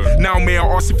inclusive. Now may I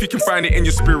ask if you can find it in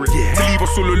your spirit, to leave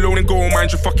us all alone and go and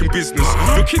mind your fucking business.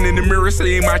 Looking in the mirror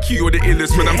saying my key or the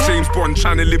illest. When I'm James Bond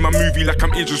trying to live my movie like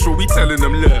I'm Idris, so we telling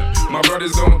them, look, my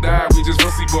brothers don't die, we just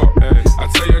rusty bop. I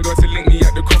tell you I got to link me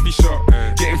at the coffee shop.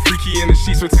 Getting freaky in the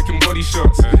sheets, we're taking body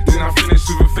shots. Then I finish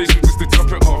with a facial just to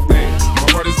top it off. My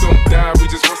brothers don't die, we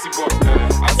just rusty bop.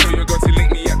 I tell you I got to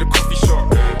link me at the coffee shop.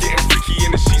 Getting freaky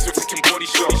in the sheets, we're taking body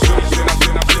shots.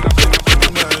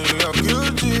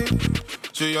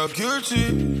 You're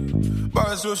guilty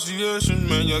by association,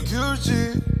 man. You're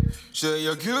guilty. Say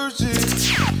you're guilty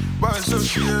by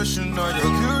association. Now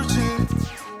you're guilty,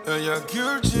 and you're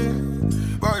guilty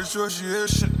by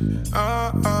association.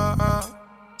 Yeah.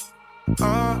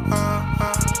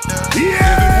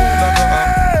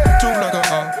 If you move like a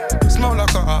up, smell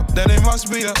like a up, then it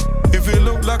must be a. If you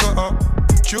look like a up,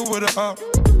 chill with a up,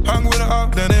 hang with a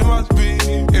up, then it must be.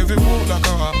 If you move like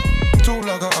a up, talk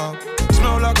like a up,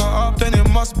 smell like a up, then it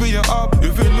must be a up.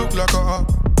 If it look like a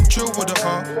up, chill with a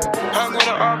up, hang with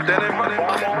a up, then it must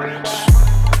be.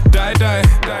 Die.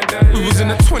 We was in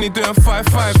the 20 doing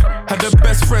 5-5. Had the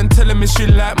best friend telling me she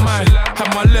like mine.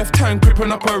 Had my left hand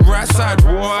gripping up her right side.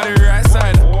 What, the right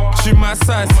side? She my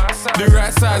size. The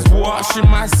right size. What, she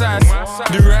my size?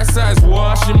 The right size.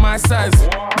 What, she my size?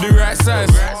 The right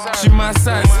size. She my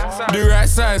size. The right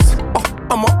size.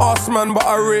 I'm an ass man, but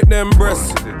I rate them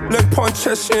breasts. Leg punch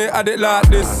chest, she ain't had it like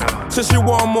this. So she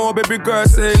want more, baby girl,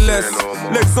 say less.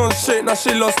 Legs on shake, now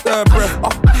she lost her breath.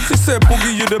 She said,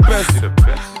 Boogie, you the best.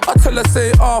 I tell her,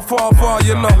 say, far,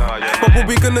 you know. But what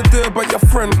we gonna do about your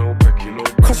friend?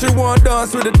 Cause she wanna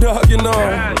dance with the dog, you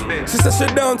know. She said she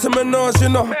down to my nose, you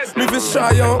know. Moving shy,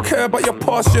 I don't care about your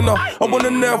past, you know. I wanna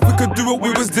know if we could do what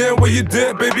we was doing, what you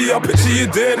did, baby. I picture you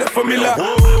doing it for me like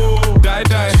Die.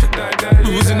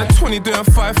 We was in the 20 doing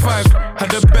 5-5. Had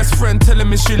the best friend telling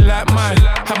me she like mine.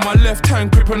 Had my left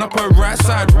hand gripping up her right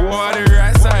side. What, the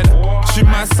right side? She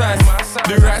my size.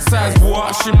 The right size.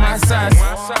 What, she my size?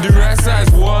 The right size.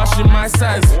 What, she my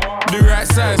size? The right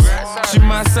size. She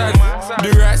my size.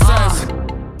 The right size.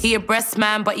 He a breast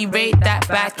man, but he rate that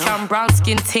back. Cam brown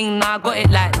skin ting, nah, I got it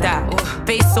like that.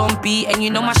 Bass on beat, and you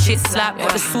know my shit slap.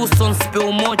 Got the sauce on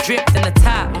spill, more drip than the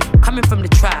tap. Coming from the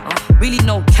trap, really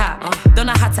no cap. Don't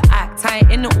know how to act, I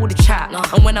ain't into all the chat.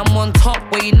 And when I'm on top,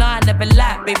 well you know I never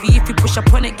lack. Baby, if you push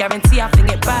up on it, guarantee I fling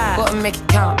it back. Gotta make it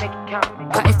count.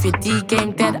 But if your D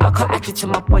game dead, I can't add you to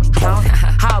my body count.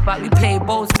 How about we play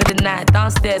bowls for the night?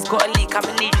 Downstairs, got a leak,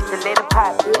 I'ma need you to lay the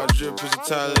pipe. My drip is a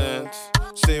talent.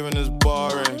 Saving is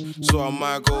boring, so I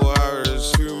might go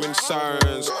Harris. Screaming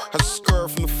sirens, had to skirt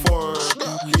from the forest.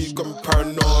 You got me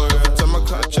paranoid. Every time I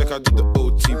can't check, I did the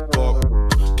OT pop.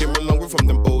 Came a long way from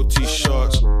them OT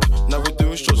shots. Now we're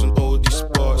doing shows in OD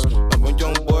spots. I'm a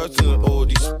young boy in the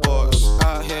OD spots.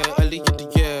 Out here, early in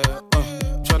the year.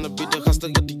 Tryna be the hustler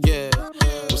of the year.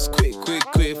 Was quick,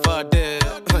 far there.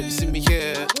 You see me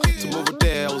here, some over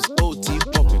there. I was OT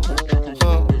popping.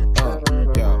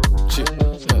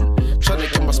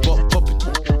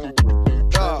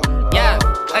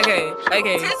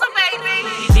 Okay.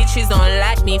 Bitches don't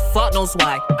like me, fuck knows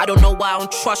why. I don't know why I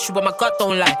don't trust you, but my gut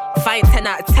don't lie. If I ain't 10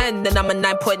 out of 10, then I'm a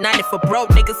 9.9. If a broke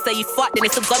nigga say you fuck, then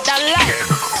it's a goddamn lie.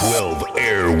 12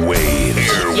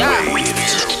 airwaves.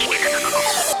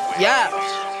 Yeah.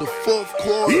 The fourth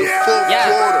quarter.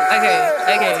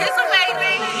 Okay.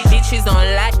 Bitches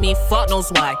don't like me, fuck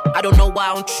knows why. I don't know why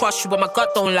I don't trust you, but my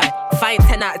gut don't lie. If I ain't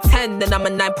 10 out of 10, then I'm a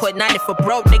 9.9. If a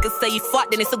broke nigga say you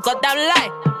fuck, then it's a goddamn lie.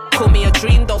 Call me a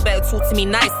dream, though, better talk to me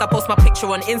nice. I post my picture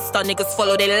on Insta, niggas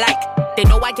follow, they like. They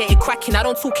know I get it cracking, I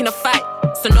don't talk in a fight.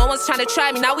 So no one's trying to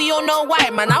try me, now we all know why,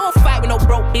 man. I won't fight with no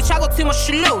broke bitch, I got too much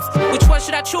to lose. Which one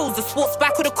should I choose, the sports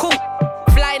back or the cool?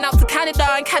 Flying out to Canada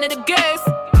and Canada girls.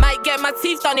 Might get my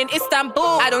teeth done in Istanbul.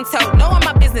 I don't tell no one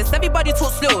my business, everybody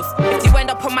talks loose. If you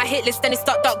end up on my hit list, then it's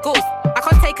stuck up goose. I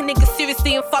can't take a nigga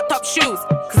seriously in fucked up shoes,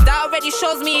 cause that already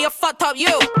shows me a fucked up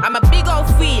you. I'm a big old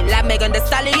feet like Megan Thee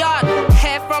Stallion.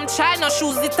 Hair from China,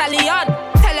 shoes Italian.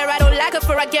 Tell her I don't like her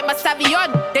before I get my savvy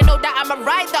on. They know that I'm a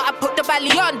rider, I put the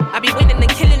belly on. I be winning and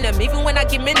killing them, even when I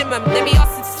get minimum. They be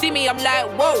asking to see me, I'm like,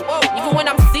 whoa. Even when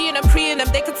I'm seeing them, preying them,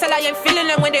 they can tell I ain't feeling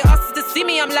them. When they ask to see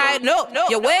me, I'm like, no,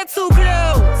 you're way too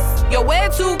close. You're way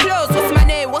too close. What's my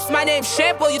name? What's my name?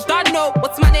 Shape, boy, you don't know.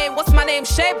 What's my name? What's my name?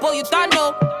 Shape, boy, you don't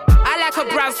know. I like a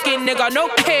brown skin nigga, no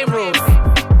cane rules.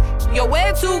 You're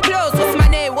way too close. What's my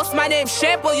name? What's my name?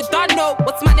 Shape, boy, you don't know.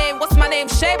 What's my name? What's my name?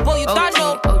 Shape, boy, you don't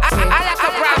know. I like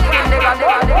a brown skin nigga.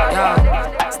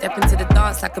 Yeah. Step into the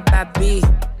dance like a bad bee.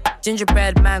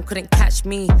 Gingerbread man couldn't catch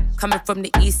me. Coming from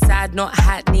the east side, not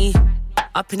Hackney.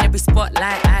 Up in every spot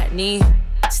like Hackney.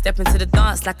 Step into the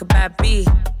dance like a bad bee.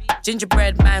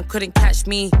 Gingerbread man couldn't catch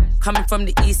me. Coming from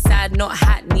the east side, not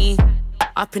Hackney.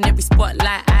 Up in every spot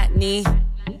like Hackney.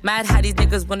 Mad how these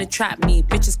niggas wanna trap me.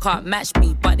 Bitches can't match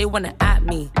me, but they wanna at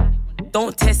me.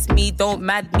 Don't test me, don't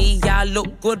mad me. Yeah, I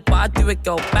look good, but I do it,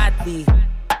 girl, badly.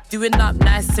 Doing up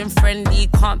nice and friendly,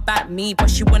 can't back me, but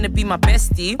she wanna be my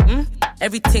bestie.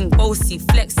 Everything bossy,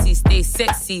 flexy, stay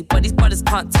sexy, but these brothers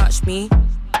can't touch me.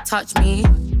 Touch me,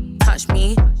 touch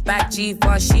me. Back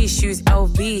Givenchy, shoes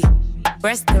LV.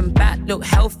 Breast and back look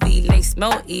healthy, lace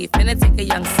melty. Finna take a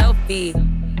young selfie.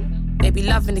 Baby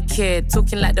loving the kid,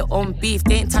 talking like their own beef.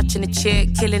 They ain't touching the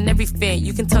chick, killing everything.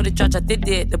 You can tell the judge I did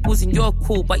it. The ball's in your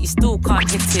cool, but you still can't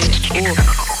hit it.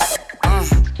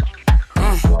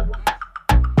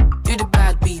 Do the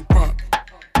bad beat pop.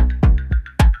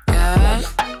 Yeah.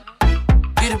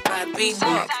 Do the bad beat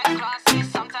pop.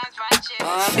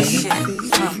 Oh, shit.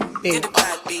 Do the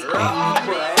bad beat pop.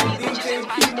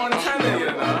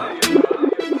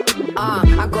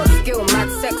 I got skill, mad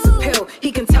sex appeal.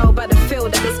 He can tell by the feel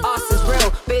that this ass is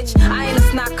real. Bitch, I ain't a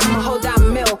snack, I'm a whole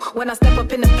damn meal. When I step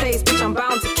up in the place, bitch, I'm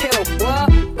bound to kill. What?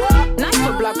 Nice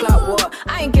for block like what?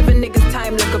 I ain't giving niggas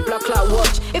time like a block clock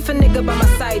watch. If a nigga by my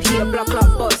side, he a block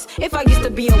clock boss. If I used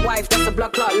to be a wife, that's a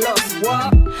block clock loss.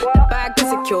 What? The bag is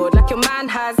secured like your man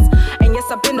has. And yes,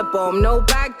 I've been a bomb, no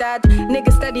Baghdad.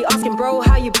 Niggas steady asking, bro,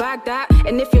 how you bag that?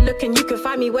 And if you're looking, you can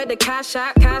find me where the cash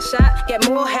at. Get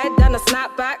more head than a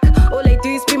snapback. All they do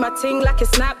is be my ting like a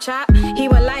Snapchat. He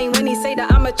was lying when he say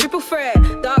that I'm a triple threat.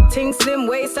 Dark ting, slim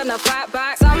waist and a fat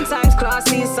back. Sometimes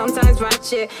classy, sometimes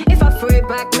ratchet. If I throw it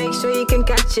back, make sure you can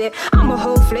catch it. I'm a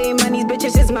whole flame and these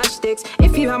bitches is matchsticks.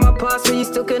 If you have my password, you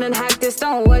still couldn't hack this.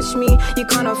 Don't watch me, you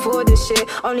can't afford this shit.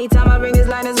 Only time I ring his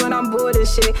line is when I'm bored of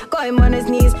shit. Got him on his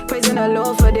knees, praising the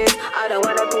Lord for this. I don't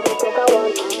wanna be the take I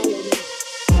want.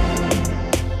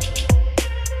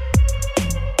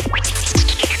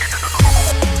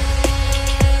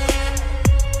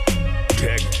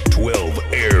 Tech 12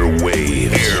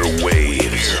 Airwaves.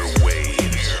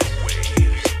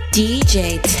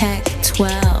 DJ Tech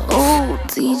 12. Oh,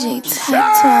 DJ Tech 12.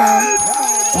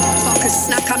 Fuck a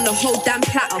snack, I'm the whole damn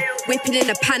platter. Whipping in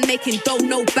a pan, making dough,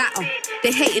 no batter.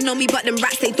 They hating on me, but them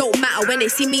rats, they don't matter. When they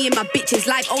see me in my bitches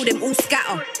live, oh, them all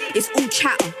scatter. It's all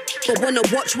chatter, but wanna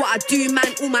watch what I do,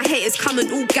 man. All my haters come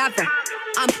and all gather.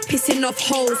 I'm pissing off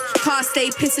hoes, can't stay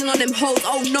pissing on them hoes.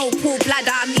 Oh no, poor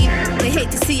bladder, I mean. They hate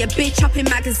to see a bitch up in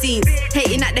magazines.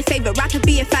 Hating that their favourite rapper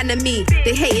be a fan of me.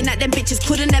 They hating that them bitches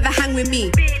couldn't never hang with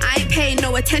me. I ain't paying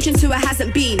no attention to it,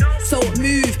 hasn't been. So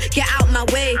move, get out my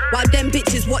way. While them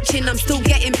bitches watching, I'm still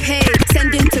getting paid.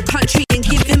 Send him to country and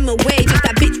give him away. If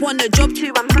that bitch want a job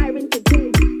too, I'm hiring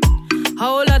today.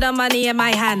 Whole lot of money in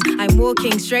my hand. I'm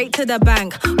walking straight to the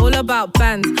bank. All about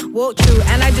bands. Walk through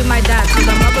and I do my dance. So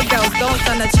the other girls don't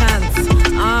stand a chance.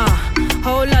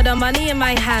 Whole lot of money in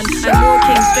my hand. I'm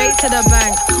walking straight to the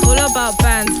bank. All about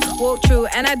bands. Walk through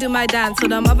and I do my dance. So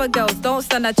the other girls don't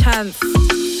stand a chance.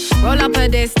 Roll up a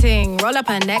this thing, roll up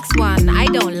a next one. I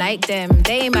don't like them,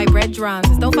 they ain't my bread runs.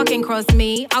 Don't fucking cross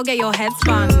me, I'll get your head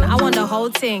spun. I want the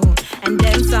whole thing, and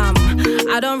then some.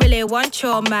 I don't really want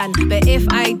your man, but if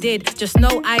I did, just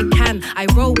know I can. I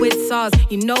roll with SARS,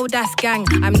 you know that's gang.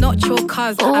 I'm not your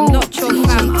cuz, I'm not your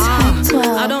fam.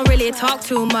 I don't really talk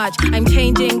too much, I'm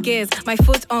changing gears, my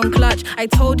foot on clutch. I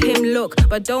told him look,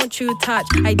 but don't you touch.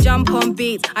 I jump on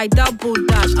beats, I double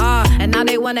dutch. And now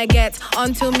they wanna get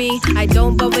onto me. I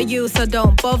don't bother you, so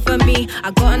don't bother me.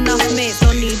 I got enough mates,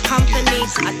 don't need company.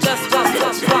 I just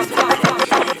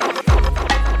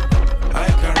I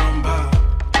caramba,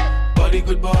 body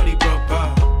good, body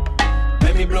proper.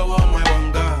 Let me blow on my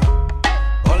wanga.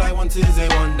 All I want is a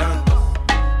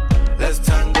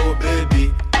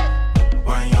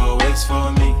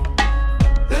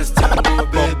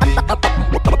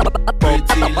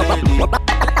lady.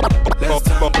 Let's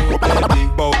tango, baby.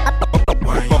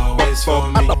 Why you always for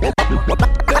me?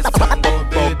 Let's tango,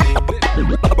 baby.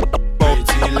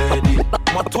 Pretty lady.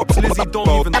 My tops Lizzie don't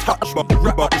even touch me.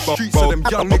 Rap out the streets so them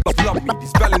young niggas love me.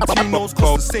 These Valentinos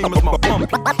cost the same as my pumpy.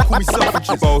 Call me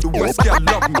Selfridges, the West girl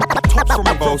love me. Tops from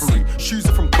a robbery, shoes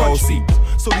are from country.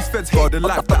 So these feds hate the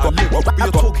life that I live. But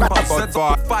you're talking about sets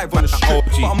 5 on the strip.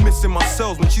 But I'm missing my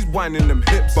cells when she's whining them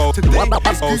hips. Today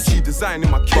it's Gucci designing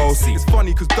my kicks. It's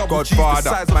funny cause double G's the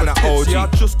size of my tits. Yeah,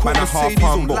 I just call Mercedes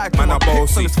on like my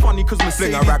pics. And it's funny cause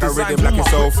Mercedes designs like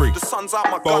it's all free. The sun's out,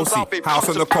 my guns out, baby. House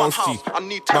on the coast, G.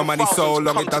 My money so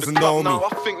long it doesn't know me.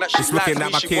 It's looking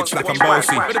at my kids like I'm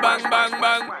bossy. Bang, bang,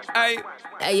 bang, ay.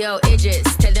 Hey yo,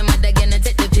 Idris, tell them what they're gonna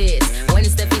take the piss. When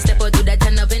Steffi step out to that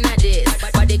turn up in a diss.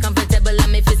 Body comfortable,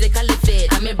 I'm physically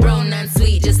fit. I'm a brown and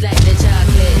sweet, just like the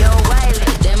chocolate. Yo, Wiley,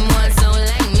 them ones sound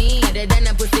like me. Other than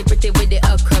a pussy pretty with the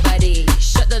okra body.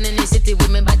 Shut down in the city with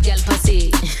me bad girl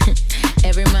pussy.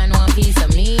 Every man want piece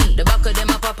of me. The back of them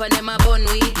a pop and them a bun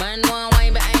weed. Man want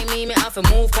wine behind me have to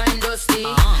move kind dusty.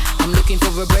 I'm looking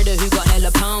for a brother who got hella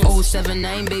pounds.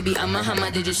 079, baby, I'm a hammer,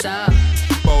 did you shop?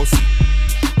 Bossy,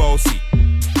 bossy.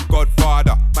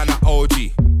 Godfather, man a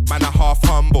OG. Man a half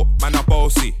humble, man a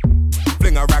bossy.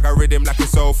 Fling a rag a rhythm like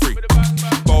it's all free.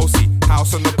 Bossy,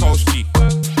 house on the coast, G.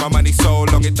 My money so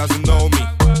long it doesn't know me.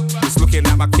 It's looking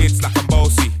at my kids like I'm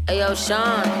bossy. Hey yo,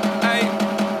 Sean. Hey.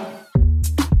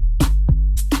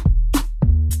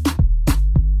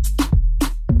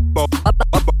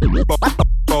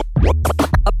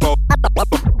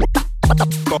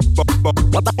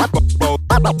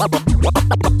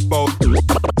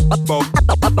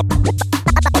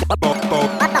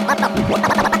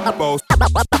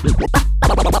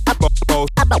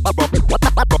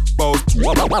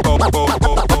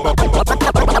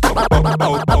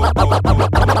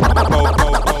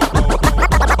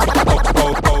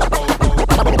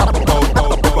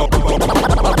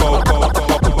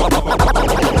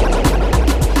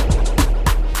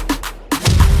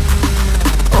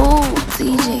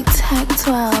 DJ Tech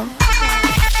 12.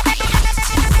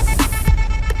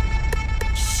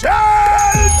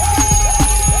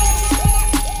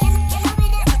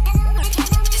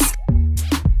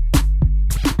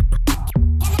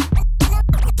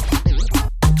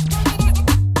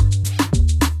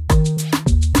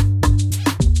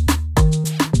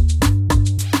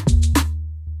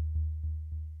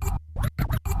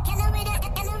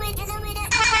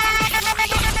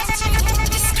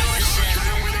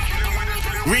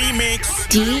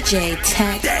 DJ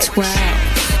Tech 12.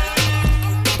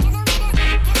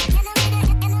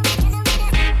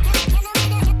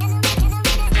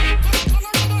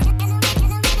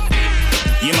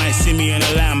 You might see me in a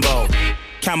Lambo,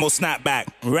 Camel snapback,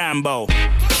 Rambo,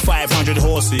 500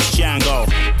 horses, Django,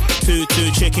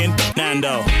 2-2 chicken,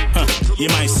 Nando. You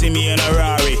might see me in a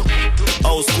Rari,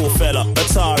 old school fella,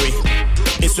 Atari.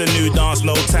 It's a new dance,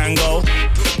 no tango.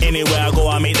 Anywhere I go,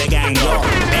 I make the gang go.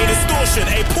 Hey, distortion,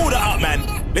 hey, pull that up, man.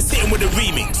 Let's hit him with a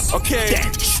remix. Okay,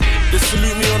 just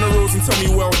salute me on the roads and tell me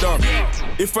well done.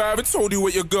 If I ever told you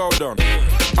what your girl done,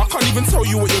 I can't even tell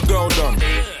you what your girl done.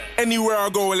 Anywhere I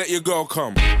go, I let your girl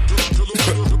come.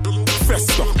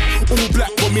 Festa, all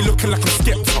black got me looking like I'm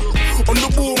Skepta. On the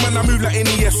ball, man, I move like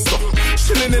Iniesta.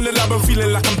 Chilling in the lab and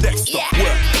feeling like I'm Dexter.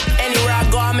 Anywhere I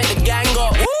go, I make the gang go.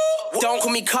 Don't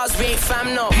call me cuz, we ain't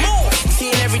fam, no.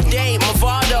 Seeing every day,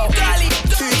 Movado.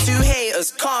 2-2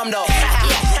 haters, calm though.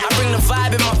 I bring the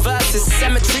vibe in my verses.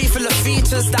 Cemetery full of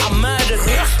features that I murdered.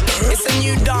 It's a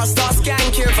new dance, start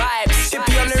skank your vibes.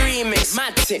 Chippy on the remix,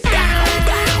 Matic.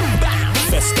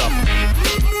 Festa,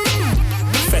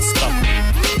 Festa,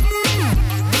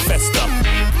 Festa.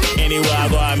 Anywhere I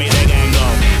go, I make the gang go.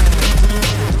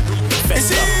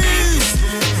 Festa,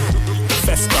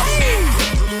 Festa,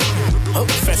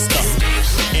 Festa.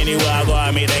 Anywhere I go,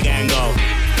 I make the gang go.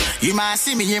 You might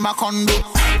see me in my condo.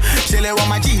 She lay with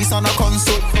my G's on a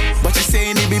console. But she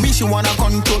saying it be me, she wanna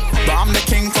control. But I'm the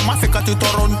king from Africa to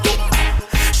Toronto.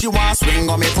 She want swing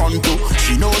on me pronto.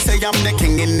 She knows say I'm the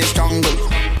king in this jungle.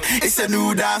 It's a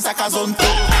new dance like a zonto.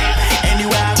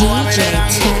 Anywhere I go, I'm in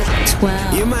the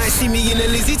 12. You might see me in a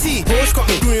Lizzie T. Porsche got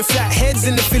me doing flat heads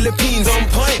in the Philippines. On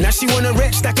point, now she wanna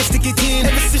wretch like a sticky teen.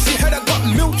 Ever since she heard I got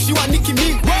milk, she want Nicki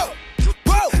me. Whoa!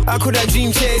 I could have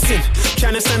dream chasing,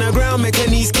 trying to stand her ground, make her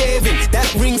knees caving.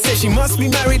 That ring said she must be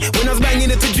married. When I was banging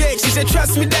it to Drake, she said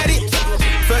trust me daddy.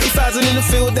 30,000 in the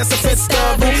field, that's a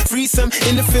festival. Threesome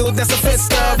in the field, that's a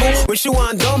festival. When she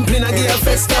want dumpling, I get a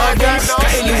festival.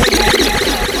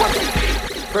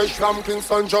 Fresh from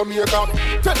Kingston, Jamaica.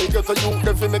 Tell the girls you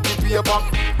them fi make the paper.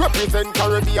 Represent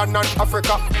Caribbean and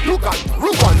Africa. Uganda,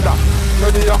 Rwanda,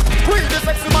 Kenya. We the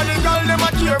sexy money girl, them a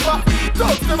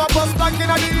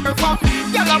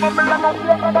Don't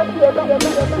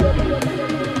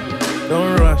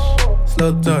rush,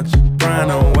 slow touch, brown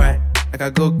and white. Like I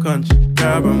go country,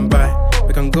 grab and buy.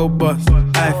 We can go bust,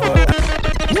 eye for eye.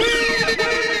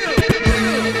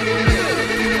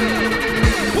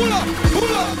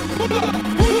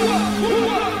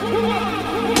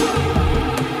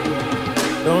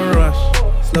 Don't rush,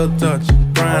 slow touch,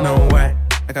 brown and white.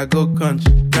 Like I go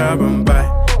country, grab and buy.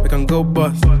 We can go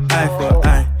bust, eye for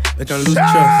eye. We can lose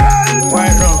trust,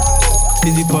 white rum,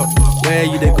 easy pop. Where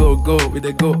you they go, we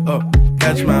they go up.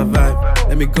 Catch my vibe,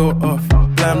 let me go off.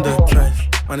 Blam the trash,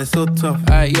 man it's so tough.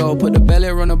 Alright yo, put the belly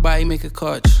on her body, make a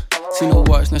catch. Seen her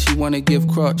watch, now she wanna give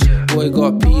crutch. Boy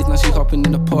got peas, now she hopping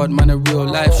in the pod. Man a real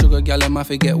life sugar gal, and my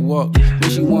forget walk. When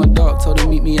she want dark, told her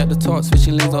meet me at the top.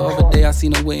 Switching lanes the other day, I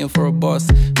seen her waiting for a boss.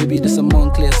 Maybe this a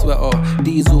Moncler sweater,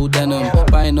 diesel denim.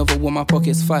 Buy another one, my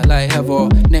pockets fight like heather.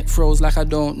 Neck froze like I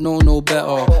don't know no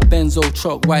better. Benzo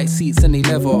truck, white seats and they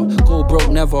leather. Go broke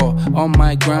never, on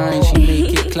my grind. She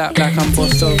make it clap like I'm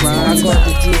Busta Rhymes. I got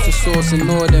the juice, the sauce and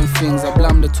all them things. I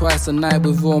blammed her twice a night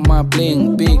with all my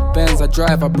bling. Big Benz I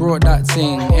drive, I brought that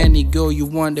thing. Any girl you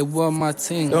want, they want my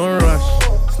thing. Don't rush,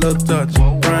 slow touch,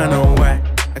 brown and white.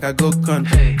 Like I go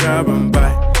country, grab and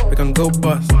buy. We can go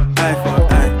bust, eye for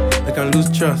eye. We can lose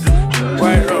trust,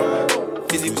 white rock,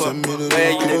 easy pop.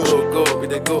 Where you they go, we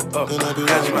they go up.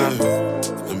 Catch my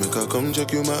let me come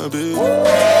check you, my baby.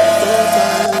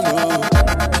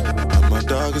 And my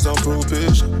dog is on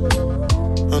probation.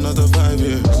 Another 5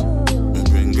 years. We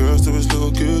bring girls to his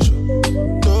location.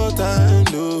 No time,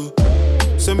 no.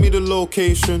 Send me the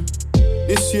location.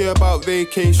 This year about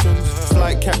vacations.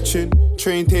 Flight catching,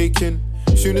 train taking.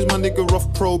 Soon as my nigga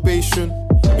off probation.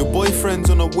 Your boyfriend's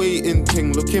on a waiting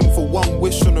thing. Looking for one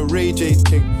wish on a Ray J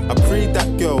thing. I prayed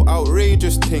that girl,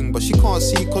 outrageous thing. But she can't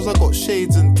see cause I got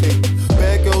shades and ting.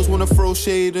 Bad girls wanna throw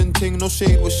shade and ting. No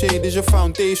shade, what shade is your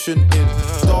foundation in?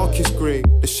 Darkest grey,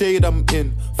 the shade I'm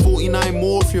in. 49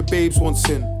 more if your babes want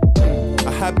sin.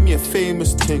 I had me a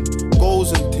famous ting.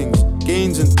 Goals and things,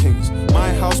 gains and things.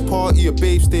 My house party, a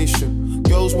babe station.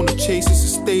 Girls wanna chase, it's a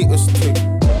status thing.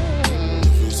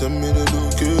 If you send me the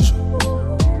location,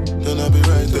 then I'll be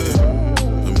right there.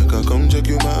 I make her come check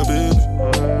you, my baby.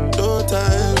 No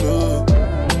time, no.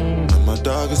 And my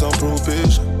dog is on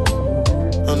probation.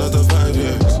 Another 5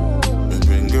 years. We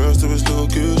bring girls to his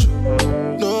location.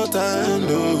 No time,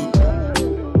 no.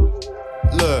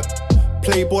 Look,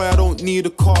 playboy, I don't need a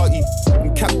carty.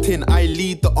 I'm captain, I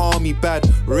lead the army. Bad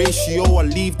ratio, I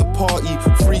leave the party.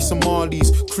 Free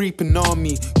Somalis, creeping on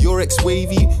me. Your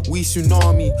ex-wavy, we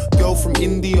tsunami. Girl from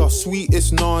India,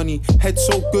 sweetest nani. Head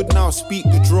so good now, I speak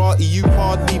Gujarati. You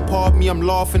hardly pardon me, I'm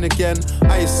laughing again.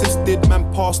 I assisted,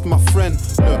 man passed my friend.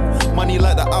 Look, money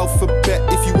like the alphabet.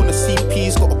 If you wanna see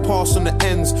P's, gotta pass on the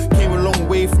ends. Came a long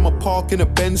way from a park in a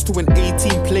Benz to an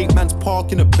 18 plate man's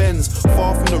park in a Benz.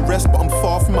 Far from the rest, but I'm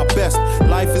far from my best.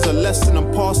 Life is a lesson,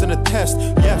 I'm passing a test.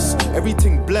 Yes,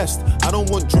 everything blessed. I don't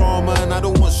want drama and I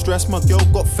don't want stress. My girl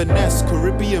got finesse,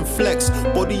 Caribbean flex.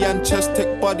 Body and chest,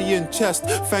 tech body and chest.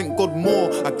 Thank God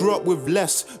more, I grew up with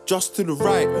less. Just to the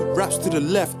right, raps to the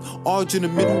left. Arge in the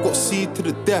middle, got seed to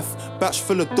the death. Batch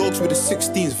full of dogs with the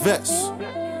 16s vets.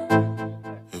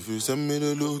 If you send me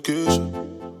the location,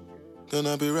 then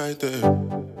I'll be right there.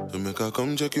 To make her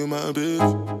come check you, my baby.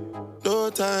 No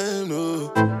time,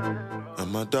 no.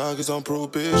 And my dog is on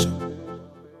probation.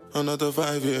 Another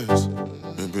 5 years.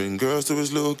 We bring girls to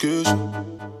his location.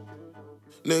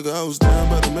 Nigga, I was down,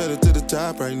 but I made it to the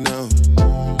top right now.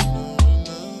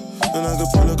 And I could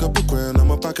pull a couple grand on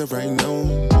my pocket right now.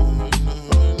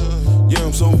 Yeah,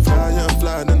 I'm so fly, yeah, I'm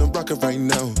flying in the rocket right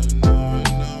now.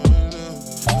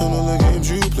 And all the games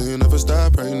you play never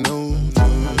stop right now.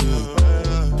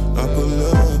 I pull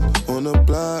up on the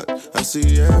block, I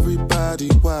see everybody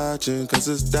watching. Cause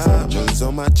it's diamonds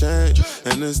on my chain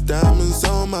and it's diamonds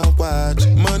on my watch.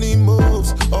 Money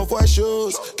moves, off-white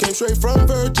shoes, came straight from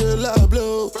Virgil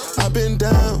Abloh. I've been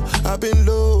down, I've been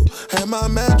low, had my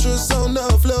mattress on the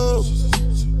floor.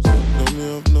 Know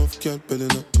me up enough, can't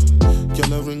building up.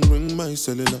 Can I ring my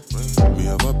cellular? Me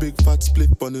have a big fat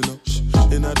split bunning up.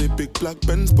 In a the big black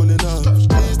Benz pulling up.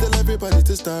 Please tell everybody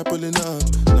to start pulling up.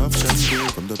 Enough champagne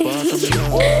from the bar coming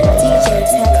up. DJ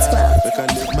Tech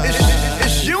 12.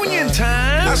 It's union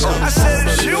time. I said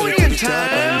it's union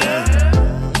time.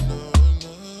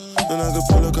 And I could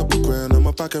pull a couple grand on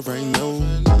my pocket right now.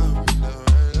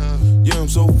 Yeah, I'm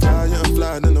so fly, yeah, I'm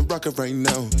flying in the rocket right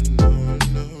now.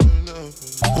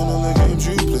 And all the games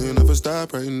you play never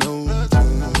stop right now.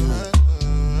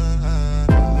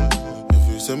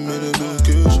 If you send me the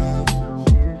location,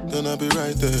 then I'll be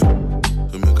right there.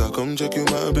 To make her come check you,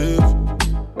 my babe.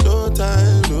 No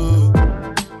time, no.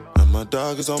 And my dog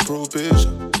dog is on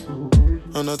probation.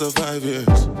 Another 5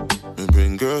 years. And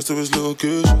bring girls to his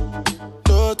location.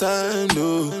 No time,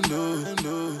 no.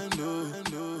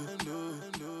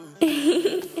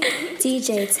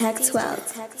 DJ Tech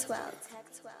 12.